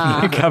 Yeah.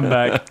 Making a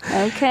comeback.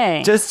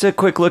 Okay. Just a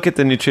quick look at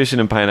the nutrition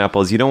in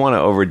pineapples. You don't want to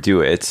overdo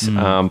it.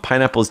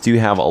 Pineapples do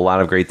have a lot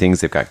of great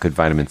things. They've got good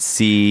vitamin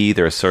C.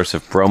 They're a source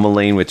of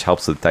bromelain, which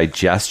helps with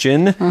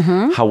digestion.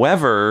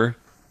 However,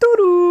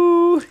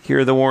 here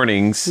are the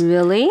warnings.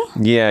 Really?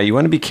 Yeah, you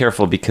want to be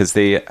careful because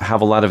they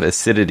have a lot of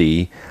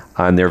acidity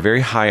and they're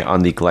very high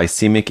on the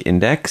glycemic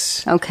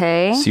index.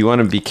 Okay. So you want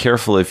to be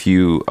careful if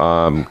you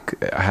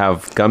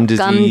have gum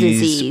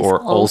disease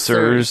or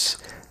ulcers,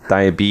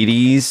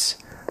 diabetes.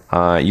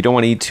 You don't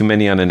want to eat too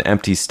many on an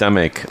empty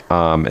stomach,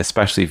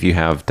 especially if you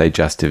have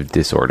digestive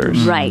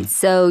disorders. Right.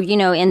 So,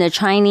 in the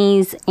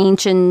Chinese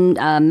ancient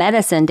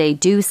medicine, they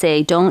do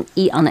say don't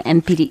eat on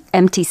an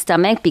empty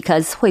stomach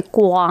because 会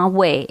刮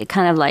胃. It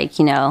kind of like,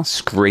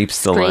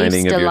 scrapes the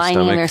lining of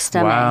your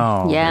stomach.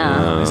 Wow.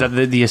 Yeah. Is that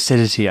the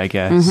acidity, I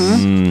guess?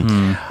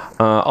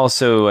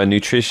 Also, a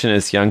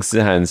nutritionist Yang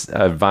Zihan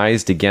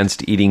advised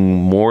against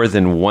eating more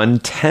than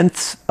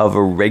 1/10 of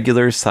a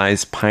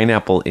regular-sized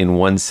pineapple in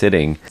one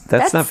sitting.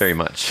 That's not very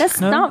much.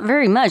 That's not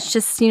very much.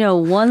 Just,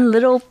 one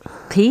little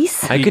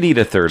piece. I could eat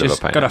a third of a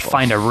pineapple. Got to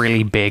find a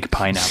really big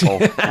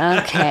pineapple.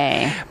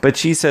 Okay. But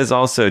she says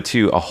also,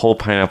 too, a whole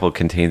pineapple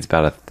contains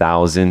about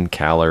 1,000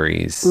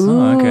 calories.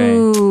 Oh, okay.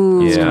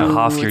 Yeah. So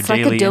half your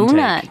daily like a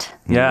donut.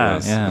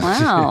 intake. Yeah.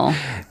 Wow.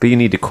 But you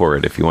need to core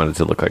it if you want it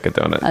to look like a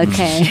donut.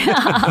 Okay.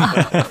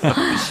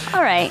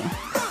 All right.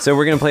 So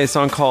we're going to play a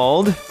song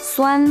called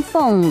酸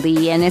凤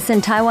梨, and it's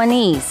in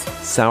Taiwanese.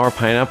 Sour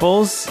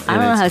Pineapples. I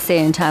don't know how to say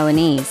it in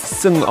Taiwanese.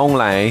 生翁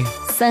来.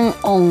 生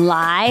翁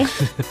来.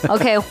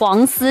 Okay,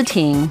 黄思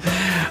婷.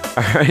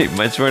 All right,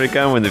 much more to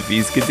come when the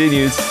feast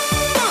continues.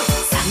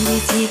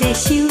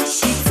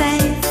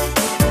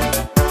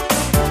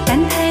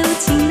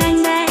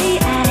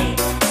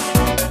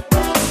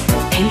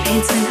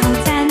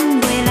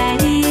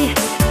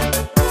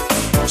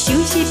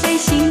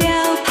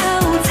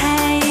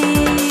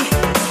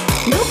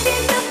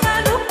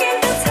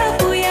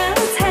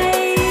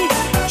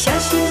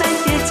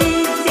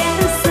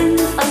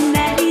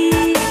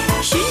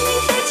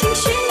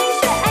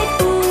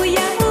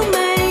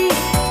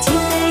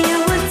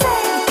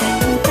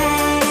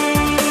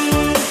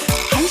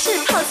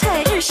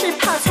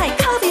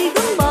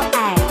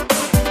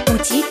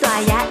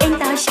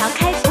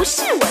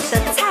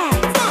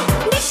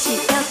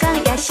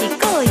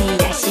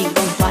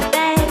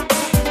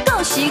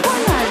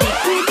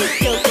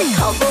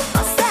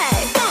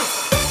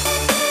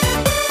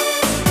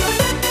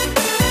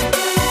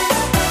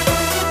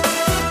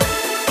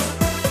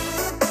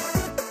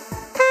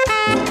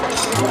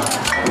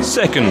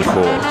 2nd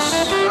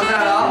course.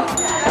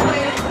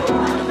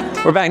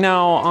 We're back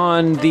now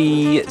on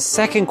the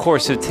 2nd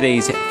course of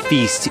today's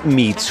Feast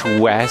Meets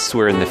West.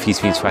 We're in the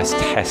Feast Meets West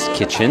test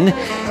kitchen.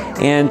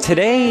 And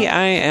today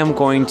I am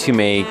going to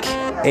make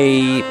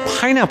a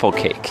pineapple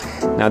cake.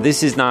 Now,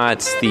 this is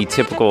not the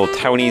typical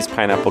Taiwanese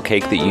pineapple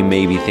cake that you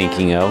may be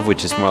thinking of,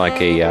 which is more like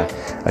a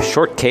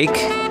shortcake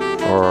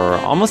or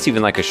almost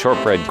even like a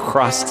shortbread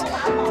crust.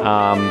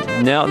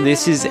 No,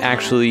 this is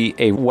actually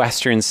a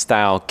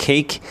Western-style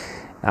cake.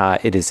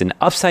 It is an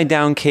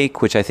upside-down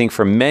cake, which I think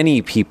for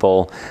many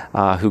people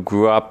who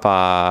grew up,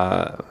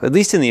 at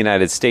least in the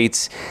United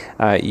States,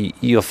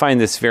 you'll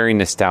find this very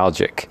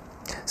nostalgic.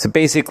 So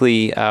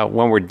basically,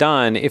 when we're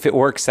done, if it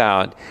works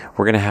out,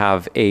 we're going to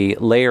have a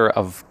layer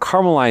of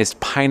caramelized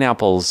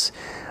pineapples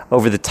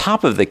over the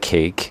top of the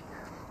cake.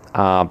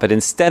 But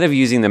instead of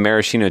using the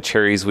maraschino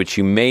cherries, which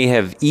you may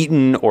have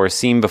eaten or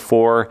seen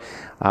before,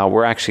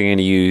 we're actually going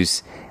to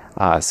use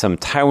some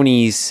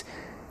Taiwanese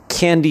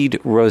candied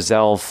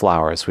roselle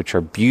flowers, which are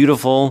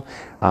beautiful,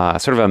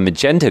 sort of a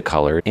magenta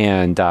color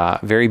and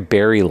very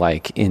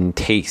berry-like in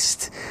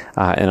taste.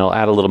 And it'll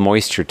add a little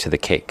moisture to the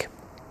cake.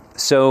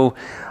 So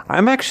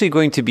I'm actually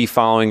going to be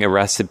following a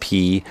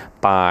recipe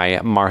by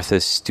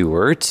Martha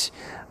Stewart.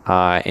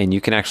 And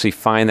you can actually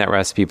find that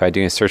recipe by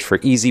doing a search for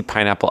easy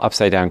pineapple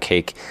upside down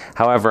cake.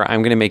 However,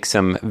 I'm going to make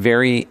some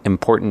very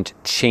important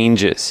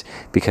changes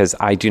because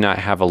I do not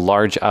have a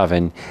large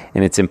oven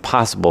and it's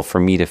impossible for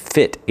me to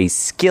fit a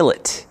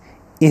skillet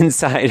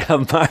inside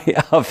of my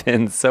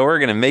oven. So we're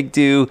going to make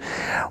do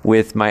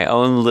with my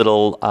own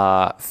little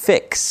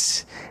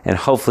fix. And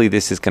hopefully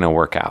this is going to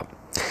work out.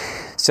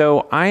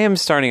 So I am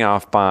starting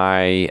off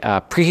by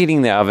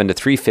preheating the oven to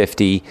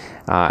 350.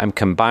 I'm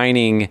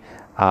combining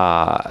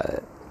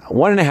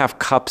 1.5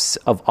 cups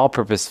of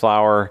all-purpose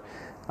flour,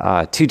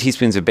 2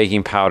 teaspoons of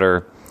baking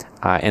powder,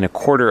 and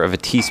 1/4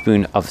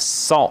 teaspoon of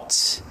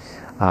salt.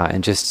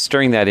 And just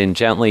stirring that in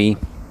gently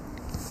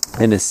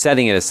and just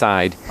setting it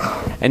aside.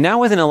 And now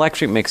with an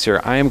electric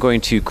mixer, I am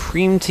going to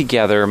cream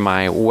together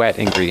my wet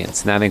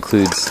ingredients. And that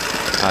includes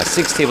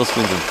 6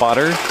 tablespoons of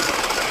butter.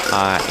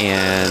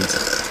 And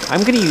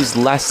I'm going to use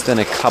less than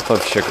a cup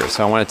of sugar.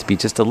 So I want it to be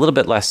just a little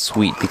bit less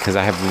sweet because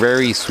I have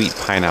very sweet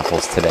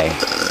pineapples today.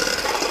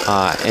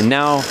 And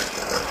now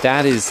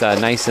that is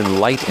nice and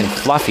light and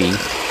fluffy.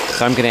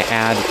 So I'm going to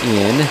add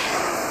in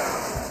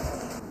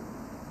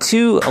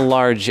 2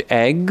 large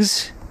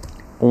eggs,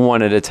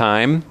 one at a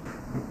time.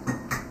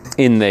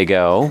 In they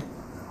go.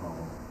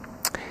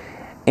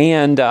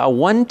 And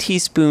 1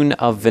 teaspoon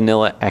of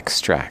vanilla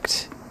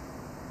extract.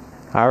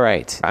 All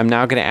right. I'm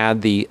now going to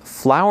add the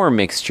flour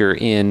mixture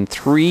in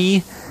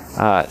 3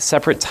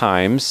 separate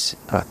times,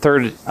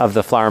 1/3 of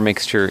the flour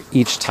mixture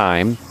each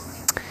time.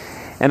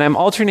 And I'm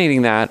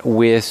alternating that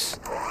with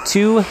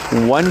 2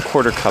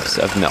 1/4 cups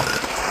of milk.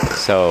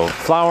 So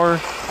flour,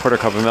 1/4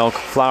 cup of milk,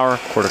 flour,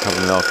 1/4 cup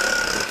of milk,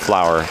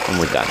 flour, and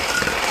we're done.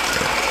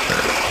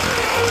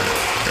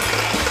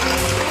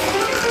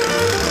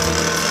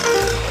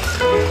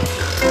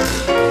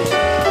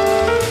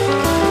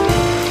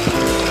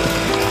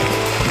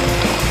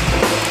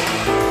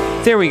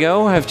 There we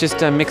go. I've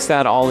just mixed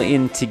that all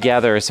in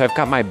together. So I've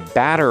got my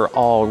batter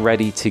all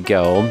ready to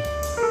go.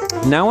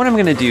 Now what I'm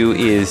going to do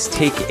is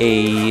take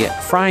a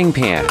frying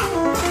pan,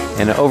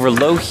 and over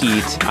low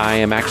heat, I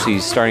am actually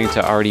starting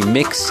to already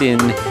mix in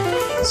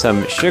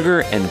some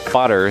sugar and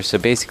butter. So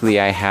basically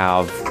I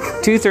have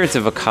 2/3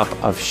 of a cup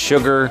of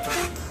sugar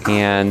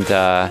and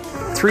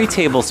 3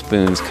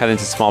 tablespoons cut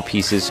into small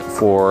pieces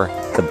for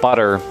the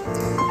butter.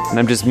 And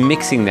I'm just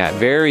mixing that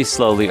very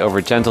slowly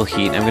over gentle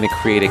heat. I'm going to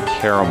create a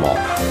caramel.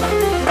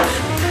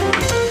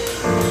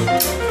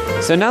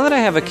 So now that I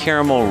have a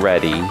caramel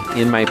ready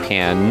in my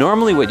pan,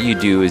 normally what you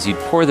do is you'd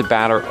pour the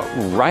batter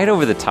right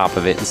over the top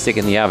of it and stick it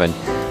in the oven.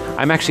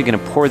 I'm actually going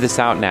to pour this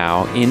out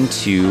now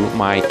into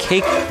my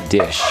cake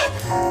dish.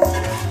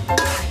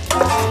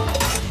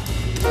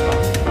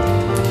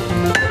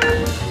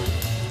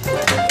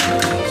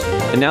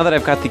 And now that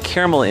I've got the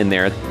caramel in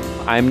there,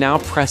 I'm now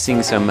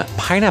pressing some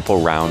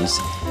pineapple rounds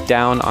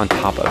down on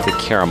top of the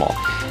caramel.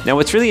 Now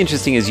what's really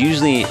interesting is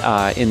usually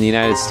in the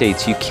United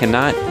States you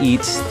cannot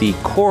eat the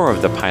core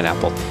of the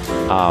pineapple.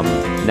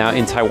 Now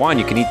in Taiwan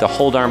you can eat the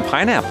whole darn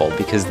pineapple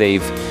because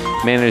they've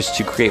managed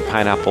to create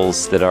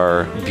pineapples that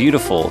are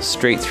beautiful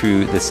straight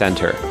through the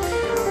center.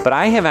 But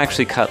I have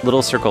actually cut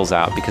little circles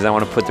out because I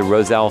want to put the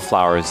roselle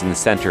flowers in the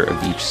center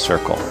of each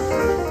circle.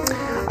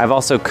 I've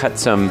also cut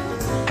some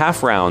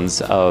half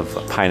rounds of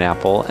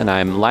pineapple and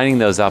I'm lining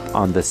those up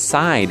on the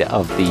side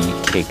of the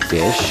cake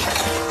dish.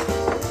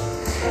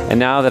 And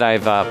now that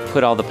I've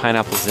put all the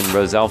pineapples and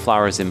roselle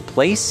flowers in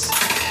place,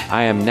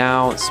 I am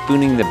now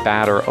spooning the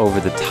batter over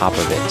the top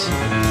of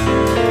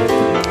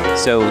it.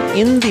 So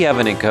in the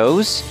oven it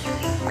goes.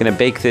 I'm going to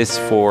bake this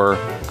for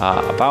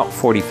about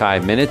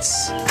 45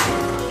 minutes.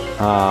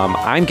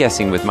 I'm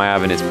guessing with my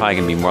oven it's probably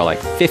going to be more like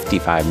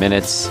 55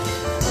 minutes.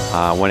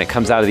 When it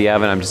comes out of the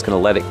oven, I'm just going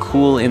to let it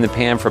cool in the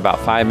pan for about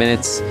 5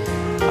 minutes.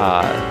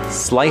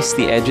 Slice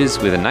the edges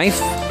with a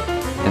knife.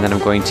 And then I'm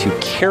going to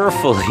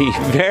carefully,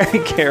 very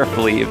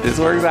carefully, if this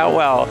works out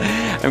well,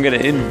 I'm going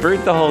to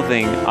invert the whole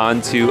thing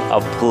onto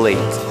a plate.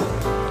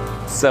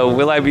 So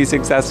will I be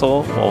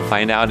successful? We'll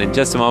find out in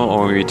just a moment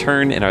when we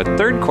return in our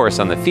third course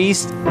on the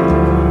feast.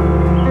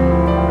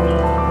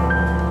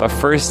 But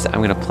first,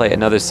 I'm going to play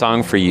another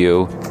song for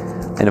you.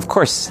 And of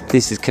course,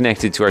 this is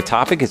connected to our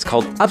topic. It's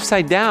called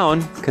Upside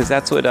Down, because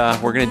that's what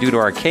we're going to do to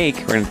our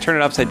cake. We're going to turn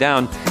it upside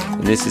down.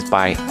 And this is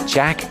by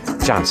Jack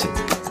Johnson.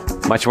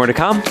 Much more to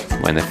come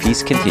when the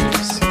feast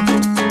continues.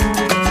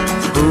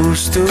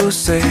 Who's to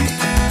say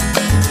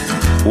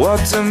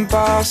what's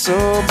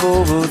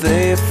impossible will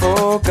they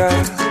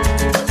forgot?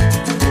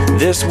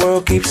 This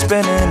world keeps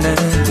spinning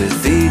and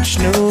with each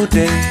new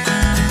day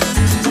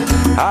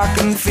I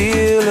can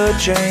feel a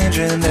change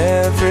in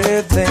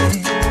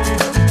everything.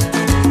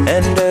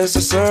 And as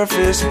the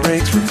surface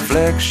breaks,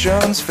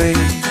 reflections fade,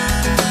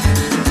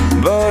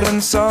 but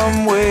in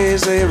some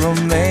ways they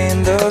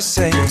remain the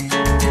same.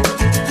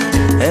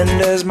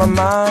 And as my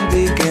mind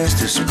begins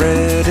to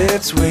spread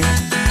its wings,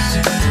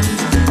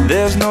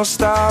 there's no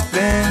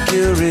stopping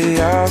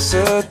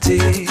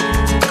curiosity.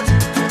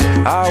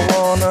 I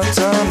wanna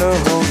turn the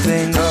whole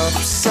thing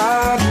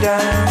upside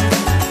down.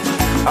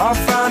 I'll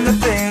find the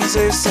things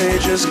they say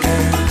just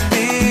can't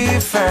be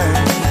found.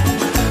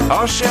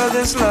 I'll share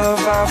this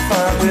love I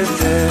find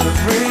with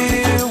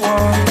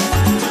everyone.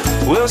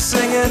 We'll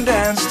sing and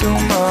dance to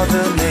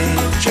Mother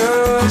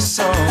Nature's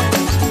songs.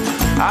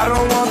 I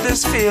don't want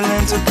this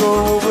feeling to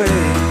go away.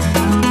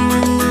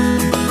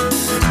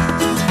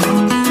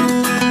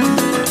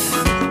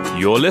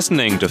 You're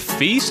listening to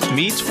Feast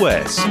Meets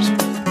West.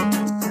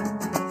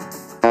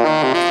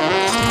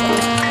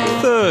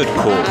 Third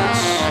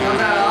course.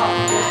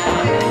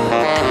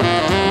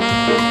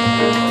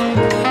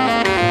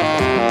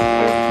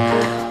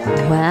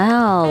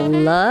 Wow,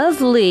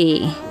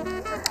 lovely.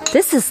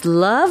 This is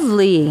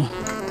lovely.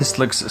 This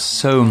looks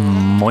so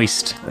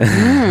moist.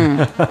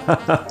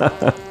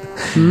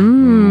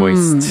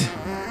 Moist.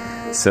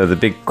 So the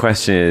big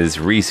question is,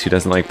 Reese, who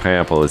doesn't like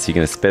pineapple, is he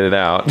going to spit it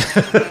out?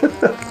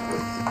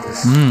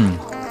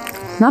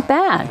 Not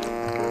bad.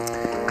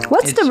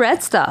 What's the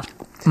red stuff?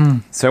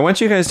 So I want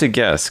you guys to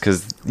guess,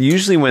 because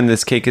usually when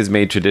this cake is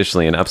made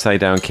traditionally, an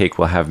upside-down cake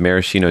will have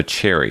maraschino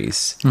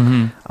cherries,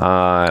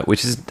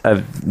 which is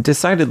a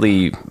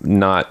decidedly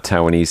not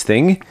Taiwanese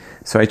thing.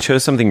 So I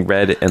chose something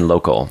red and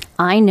local.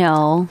 I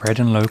know. Red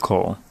and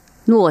local.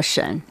 洛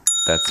神.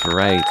 That's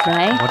right.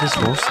 Right? What is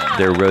Lawson?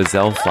 They're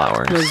roselle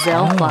flowers.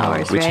 Roselle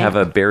flowers, which right? have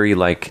a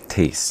berry-like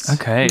taste.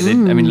 Okay. I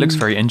mean, it looks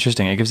very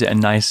interesting. It gives it a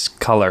nice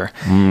color.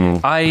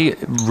 I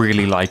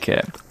really like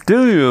it.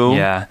 Do you?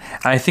 Yeah.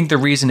 And I think the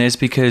reason is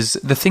because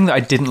the thing that I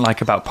didn't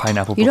like about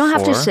pineapple You before... don't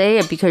have to say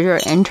it because you're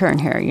an intern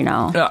here, you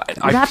know.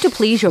 You have to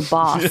please your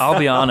boss. I'll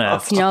be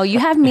honest. You know, you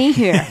have me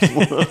here.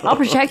 I'll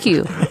protect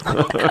you.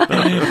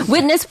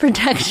 Witness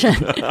protection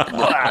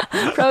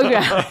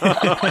program.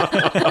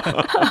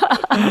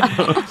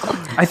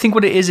 I think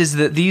what it is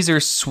that these are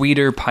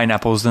sweeter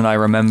pineapples than I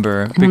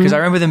remember, because I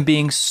remember them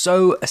being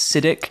so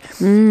acidic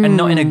and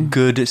not in a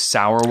good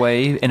sour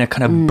way, in a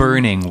kind of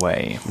burning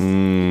way.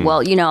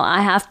 Well, you know,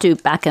 I have to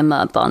back him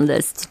up on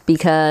this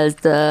because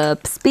the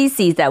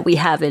species that we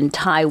have in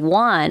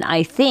Taiwan,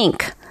 I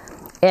think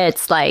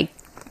it's like,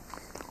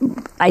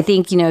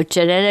 you know,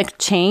 genetic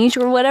change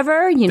or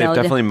whatever, you know.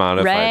 They've definitely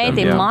modified right? them.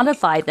 They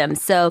modified them.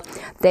 So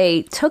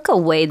they took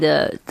away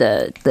the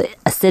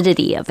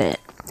acidity of it.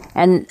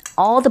 And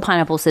all the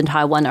pineapples in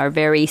Taiwan are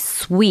very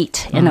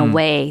sweet in a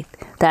way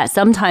that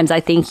sometimes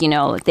I think, you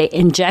know, they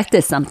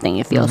injected something,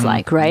 it feels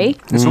like, right?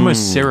 It's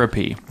almost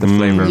syrupy, the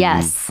flavor.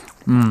 Yes.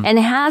 And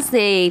it has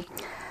a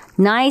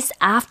nice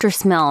after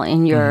smell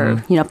in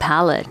your, you know,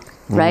 palate,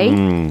 right?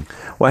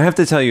 Well, I have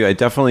to tell you, I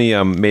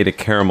definitely made a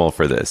caramel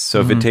for this.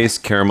 So if it tastes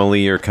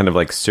caramelly or kind of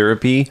like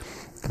syrupy,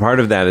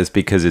 part of that is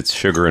because it's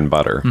sugar and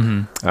butter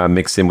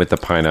mixed in with the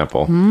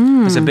pineapple.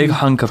 There's a big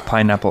hunk of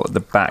pineapple at the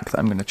back that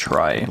I'm going to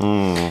try.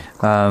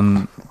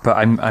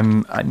 But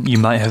you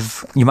might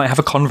have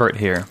a convert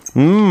here.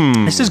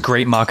 This is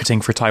great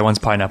marketing for Taiwan's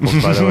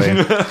pineapples, by the way.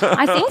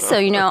 I think so.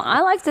 You know,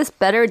 I like this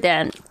better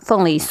than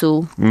feng li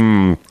su.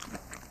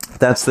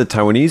 That's the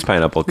Taiwanese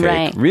pineapple cake.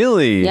 Right.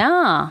 Really?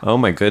 Yeah. Oh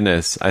my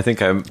goodness. I think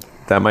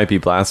that might be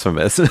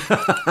blasphemous.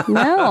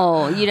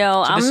 No, you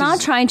know, I'm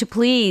not trying to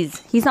please.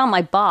 He's not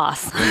my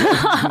boss.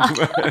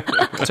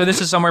 So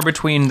this is somewhere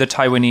between the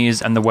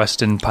Taiwanese and the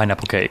Western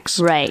pineapple cakes.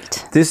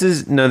 Right. This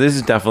is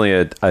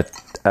definitely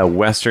a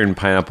Western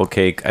pineapple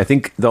cake. I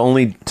think the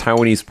only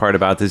Taiwanese part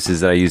about this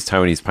is that I use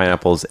Taiwanese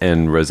pineapples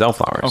and roselle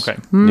flowers. Okay.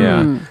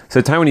 Yeah.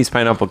 So Taiwanese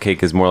pineapple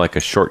cake is more like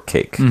a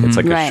shortcake. It's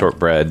like a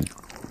shortbread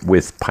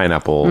with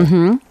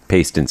pineapple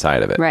paste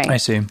inside of it. Right. I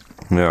see.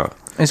 Yeah.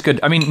 It's good.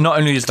 I mean, not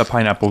only is the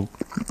pineapple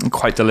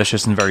quite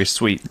delicious and very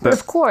sweet, but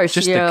of course,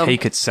 just the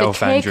cake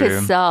itself, Andrew. The cake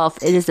itself,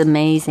 it is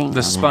amazing.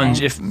 The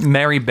sponge. If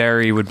Mary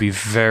Berry would be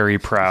very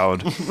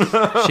proud,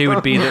 she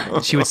would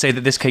say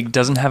that this cake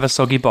doesn't have a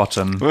soggy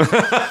bottom.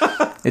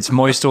 It's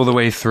moist all the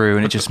way through,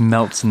 and it just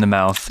melts in the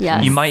mouth.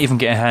 Yes. You might even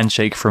get a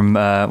handshake from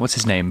what's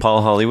his name?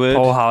 Paul Hollywood.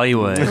 Paul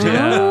Hollywood.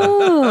 Yeah.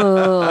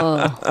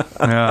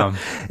 Yeah.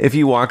 If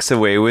he walks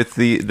away with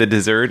the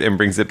dessert and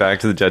brings it back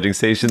to the judging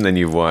station, then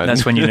you've won.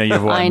 That's when you know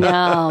you've won. I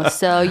know.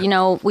 So, you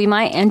know, we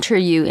might enter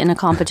you in a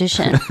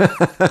competition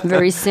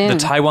very soon. The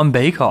Taiwan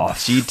Bake Off.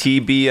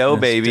 GTBO,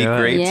 baby.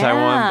 Great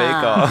Taiwan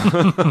Bake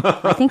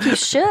Off. I think you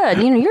should.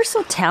 You know, you're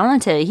so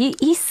talented.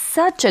 He's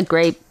such a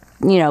great,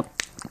 you know,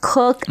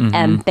 cook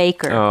and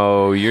baker.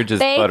 Oh, you're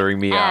just Bake buttering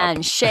me up.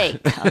 and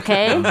shake,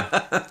 okay? No,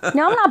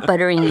 I'm not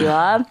buttering you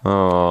up.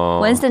 Oh.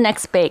 When's the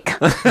next bake?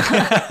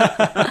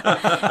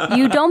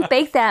 You don't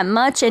bake that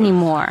much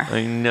anymore.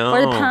 I know.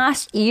 For the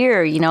past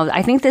year, you know,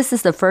 I think this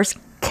is the first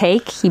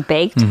cake he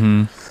baked.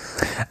 Is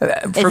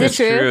it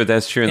true?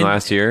 That's true in the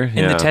last year.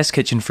 In the test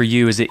kitchen for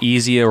you, is it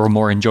easier or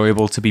more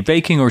enjoyable to be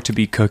baking or to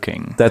be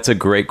cooking? That's a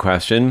great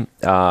question.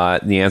 The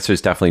answer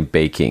is definitely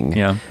baking.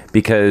 Yeah.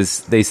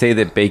 Because they say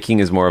that baking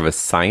is more of a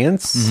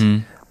science.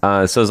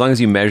 So as long as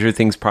you measure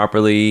things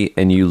properly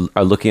and you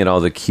are looking at all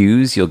the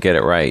cues, you'll get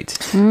it right.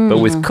 But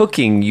with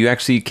cooking, you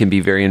actually can be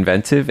very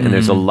inventive and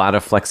there's a lot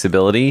of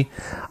flexibility.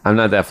 I'm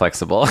not that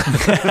flexible.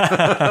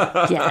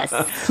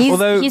 Yes.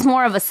 He's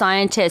more of a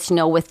scientist, you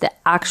know, with the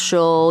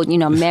actual, you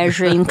know,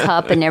 measuring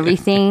cup and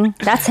everything.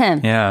 That's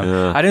him.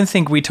 Yeah. I don't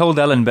think we told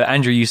Ellen, but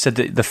Andrew, you said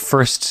that the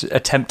first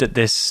attempt at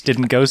this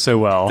didn't go so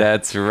well.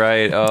 That's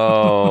right.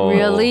 Oh.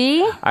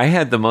 Really? I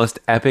had the most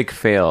epic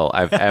fail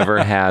I've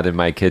ever had in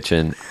my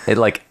kitchen.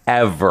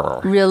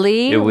 Ever.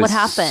 Really? It was what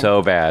happened?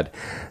 So bad.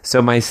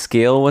 So my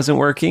scale wasn't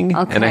working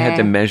and I had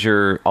to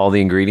measure all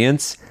the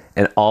ingredients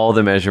and all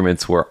the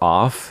measurements were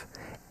off.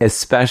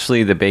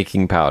 Especially the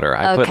baking powder.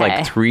 I put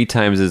like 3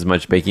 times as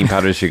much baking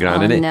powder as sugar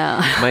on in it.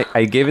 No.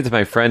 I gave it to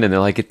my friend and they're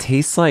like, it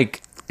tastes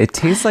like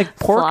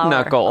pork flour.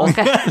 knuckle.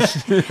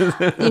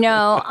 Okay. You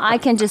know, I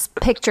can just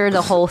picture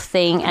the whole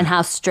thing and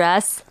how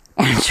stressed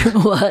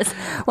Andrew was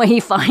when he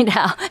found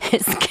out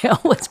his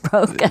scale was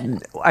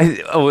broken.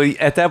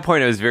 At that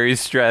point, I was very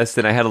stressed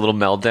and I had a little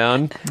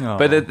meltdown. Oh.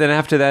 But then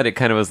after that, it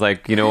kind of was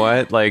like, you know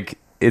what? Like,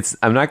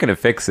 I'm not going to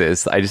fix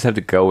this. I just have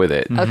to go with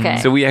it. Okay.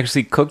 So we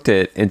actually cooked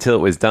it until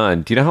it was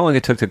done. Do you know how long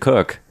it took to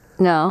cook?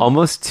 No.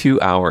 Almost 2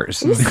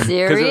 hours. Are you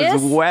serious? Because it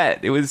was wet.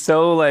 It was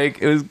so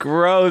it was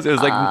gross. It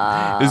was like,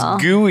 it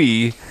was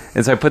gooey.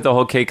 And so I put the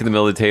whole cake in the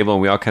middle of the table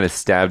and we all kind of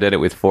stabbed at it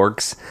with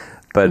forks.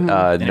 but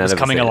none it was of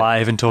coming us ate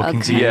alive and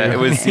talking to you. Yeah, it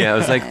was. Yeah, I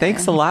was like,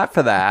 thanks a lot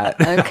for that.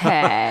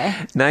 Okay.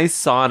 Nice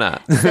sauna.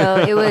 So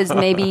it was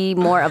maybe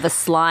more of a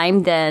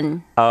slime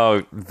than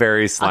Oh,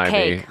 very slimy.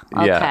 cake.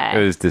 Yeah, Okay. it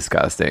was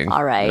disgusting.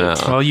 All right. No.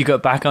 Well, you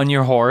got back on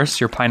your horse,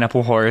 your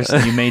pineapple horse,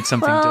 and you made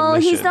something Well,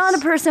 delicious. he's not a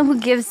person who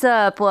gives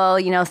up. Well,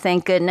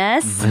 thank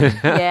goodness.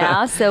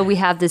 Yeah, so we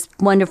have this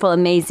wonderful,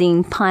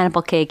 amazing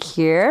pineapple cake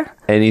here.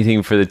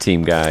 Anything for the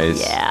team,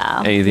 guys.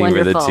 Yeah, Anything for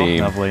wonderful. the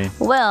team. Lovely.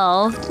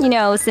 Well,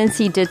 since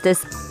he did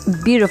this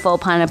beautiful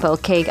pineapple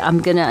cake,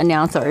 I'm going to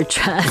announce our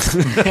address.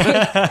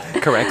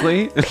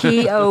 Correctly?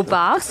 P.O.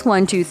 Box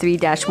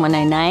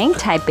 123-199,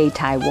 Taipei,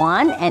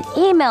 Taiwan, and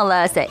email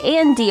us at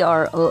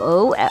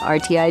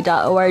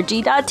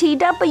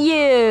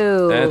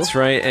androo@rti.org.tw. That's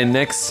right. And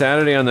next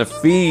Saturday on the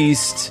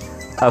feast,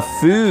 a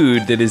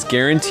food that is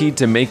guaranteed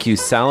to make you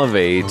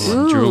salivate.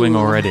 Drooling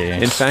already.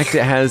 In fact,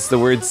 it has the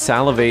word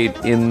salivate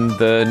in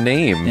the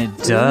name. It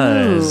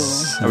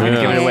does. Are we going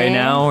to give it away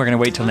now? Or we're going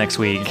to wait till next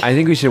week? I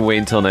think we should wait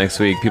until next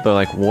week. People are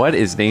like, what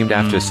is named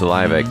after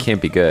saliva? It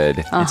can't be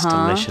good. It's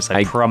delicious,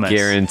 I promise.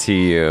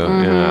 Guarantee you.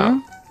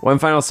 Yeah. One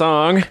final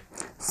song.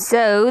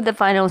 So the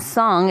final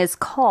song is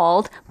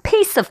called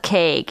Piece of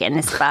Cake, and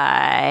it's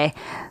by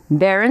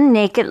Barren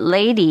Naked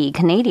Lady,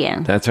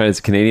 Canadian. That's right. It's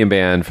a Canadian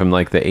band from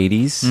like the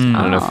 80s. I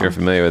don't know if you're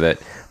familiar with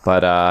it,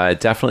 but it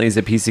definitely is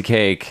a piece of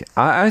cake.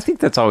 I think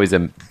that's always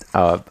a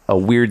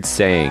weird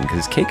saying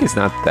because cake is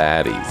not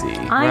that easy.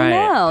 I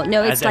know.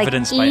 No, it's As like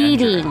evidenced by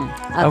eating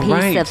a piece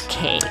right. of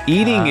cake.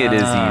 Eating it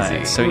is easy.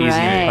 It's so easy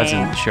and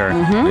pleasant, sure.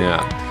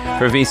 Yeah.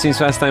 For Feast News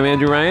Fest, I'm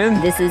Andrew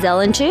Ryan. This is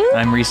Ellen Chu.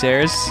 I'm Reese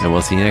Ayers. And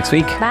we'll see you next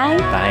week. Bye.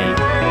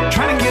 Bye.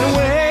 Trying to get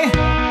away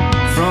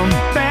from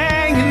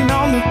banging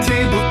on the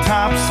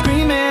tabletop,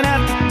 screaming at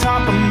the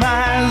top of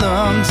my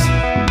lungs.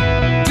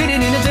 Did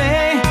it in a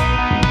day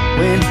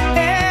when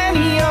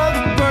any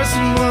other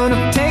person would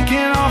have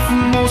taken off for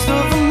most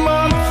of the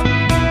month.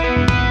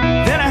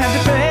 Then I had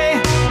to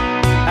pay.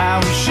 I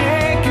was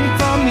shaking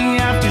from the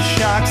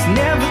aftershocks,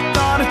 never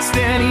thought I'd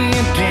steady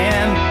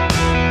again.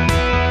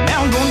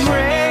 Now I'm going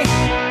gray.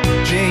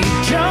 Jay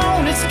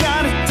Jonas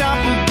got a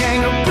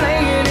doppelganger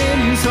playing in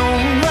his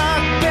own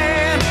rock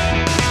band.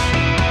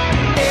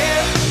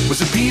 It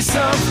was a piece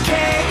of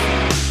cake,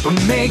 but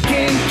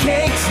making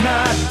cake's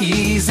not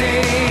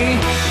easy.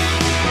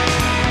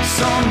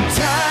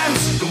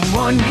 Sometimes the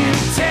one you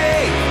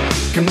take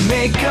can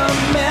make a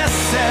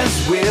mess,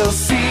 as we'll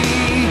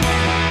see.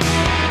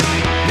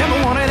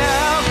 Never wanted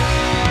out.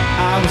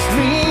 I was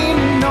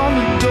leaning on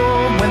the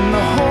door when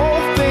the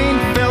whole thing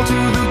fell to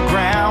the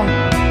ground.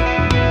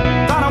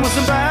 Thought I was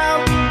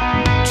about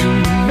to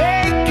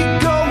make it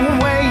go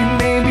away,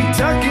 maybe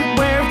tuck it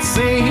where it's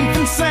safe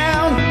and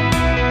sound.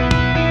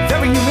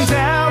 Very humans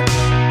out.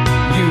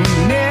 You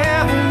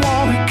never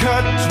want to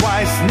cut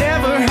twice,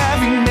 never have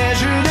you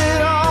measured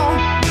it all.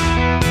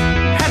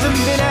 Had to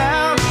leave it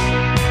out,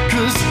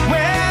 'cause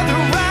whether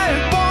I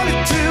wanted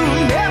to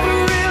never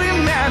really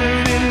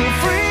mattered in the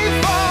free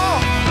fall.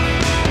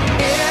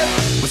 It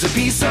was a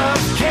piece of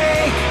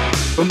cake,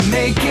 but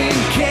making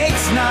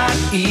cake's not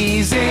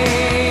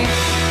easy.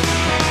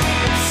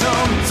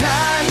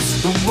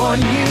 Sometimes the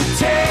one you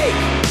take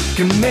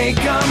can make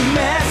a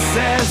mess,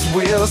 as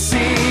we'll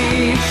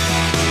see.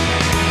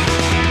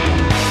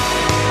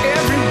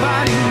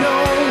 Everybody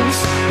knows,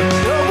 but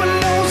no one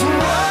knows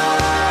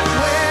what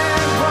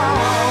went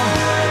wrong.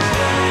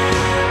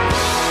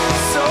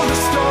 So the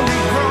story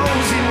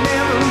grows, you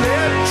never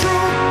let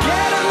truth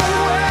get in the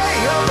way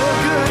of a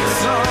good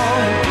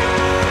song.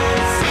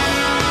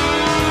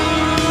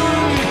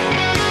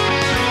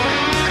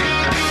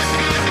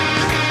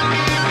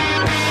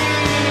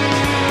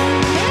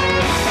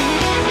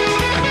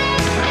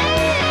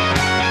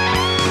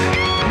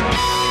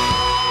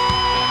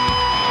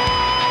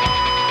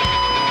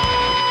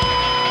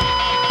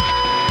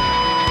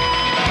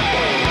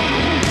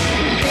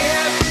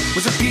 It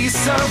was a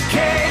piece of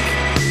cake,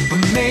 but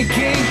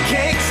making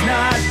cake's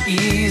not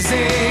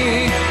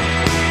easy.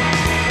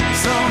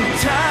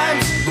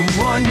 Sometimes the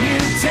one you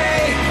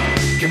take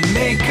can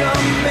make a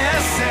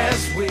mess,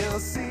 as we'll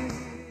see.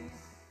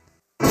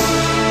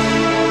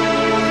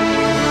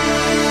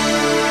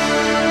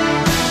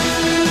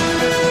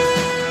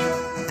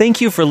 Thank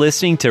you for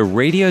listening to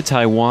Radio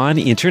Taiwan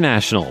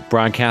International,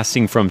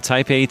 broadcasting from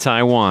Taipei,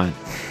 Taiwan.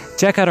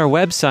 Check out our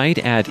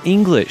website at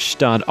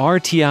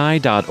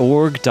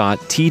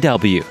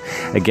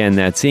english.rti.org.tw. Again,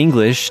 that's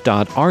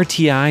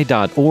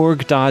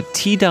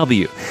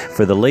english.rti.org.tw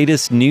for the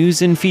latest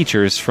news and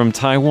features from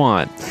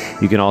Taiwan.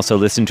 You can also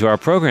listen to our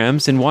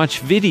programs and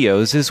watch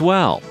videos as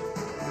well.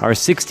 Our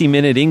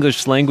 60-minute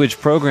English language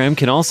program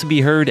can also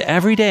be heard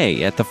every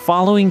day at the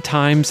following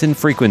times and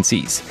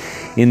frequencies.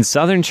 In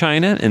southern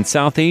China and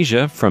South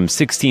Asia from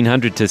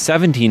 1600 to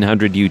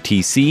 1700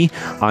 UTC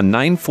on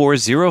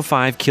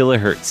 9405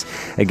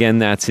 kHz. Again,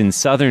 that's in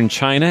southern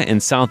China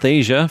and South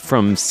Asia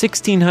from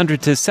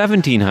 1600 to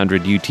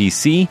 1700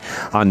 UTC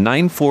on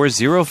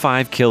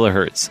 9405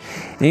 kHz.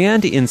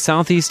 and in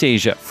Southeast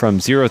Asia from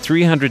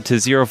 0300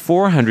 to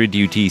 0400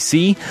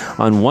 UTC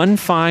on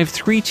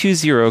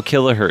 15320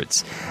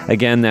 kHz.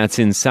 Again, that's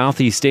in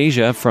Southeast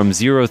Asia from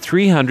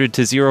 0300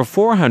 to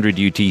 0400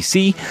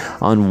 UTC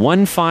on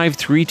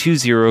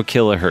 15320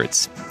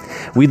 kHz.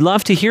 We'd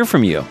love to hear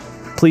from you.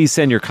 Please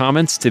send your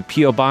comments to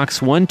P.O.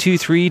 Box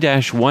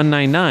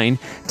 123-199,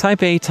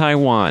 Taipei,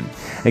 Taiwan.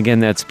 Again,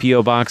 that's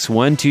P.O. Box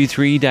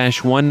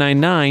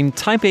 123-199,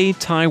 Taipei,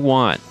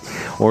 Taiwan.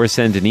 Or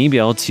send an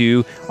email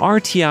to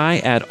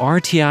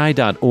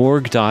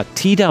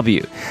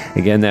rti@rti.org.tw.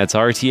 Again, that's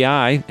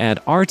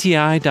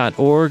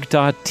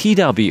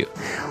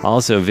rti@rti.org.tw.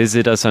 Also,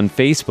 visit us on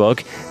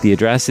Facebook. The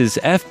address is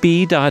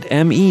fb.me/Radio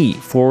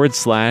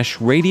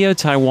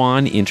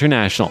Taiwan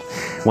International.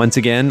 Once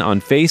again,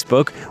 on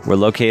Facebook, we're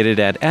located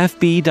at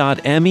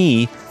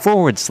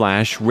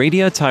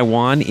fb.me/Radio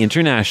Taiwan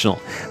International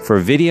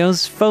for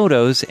videos,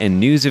 photos, and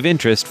news of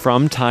interest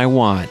from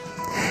Taiwan.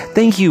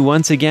 Thank you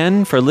once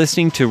again for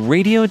listening to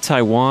Radio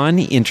Taiwan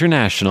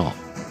International.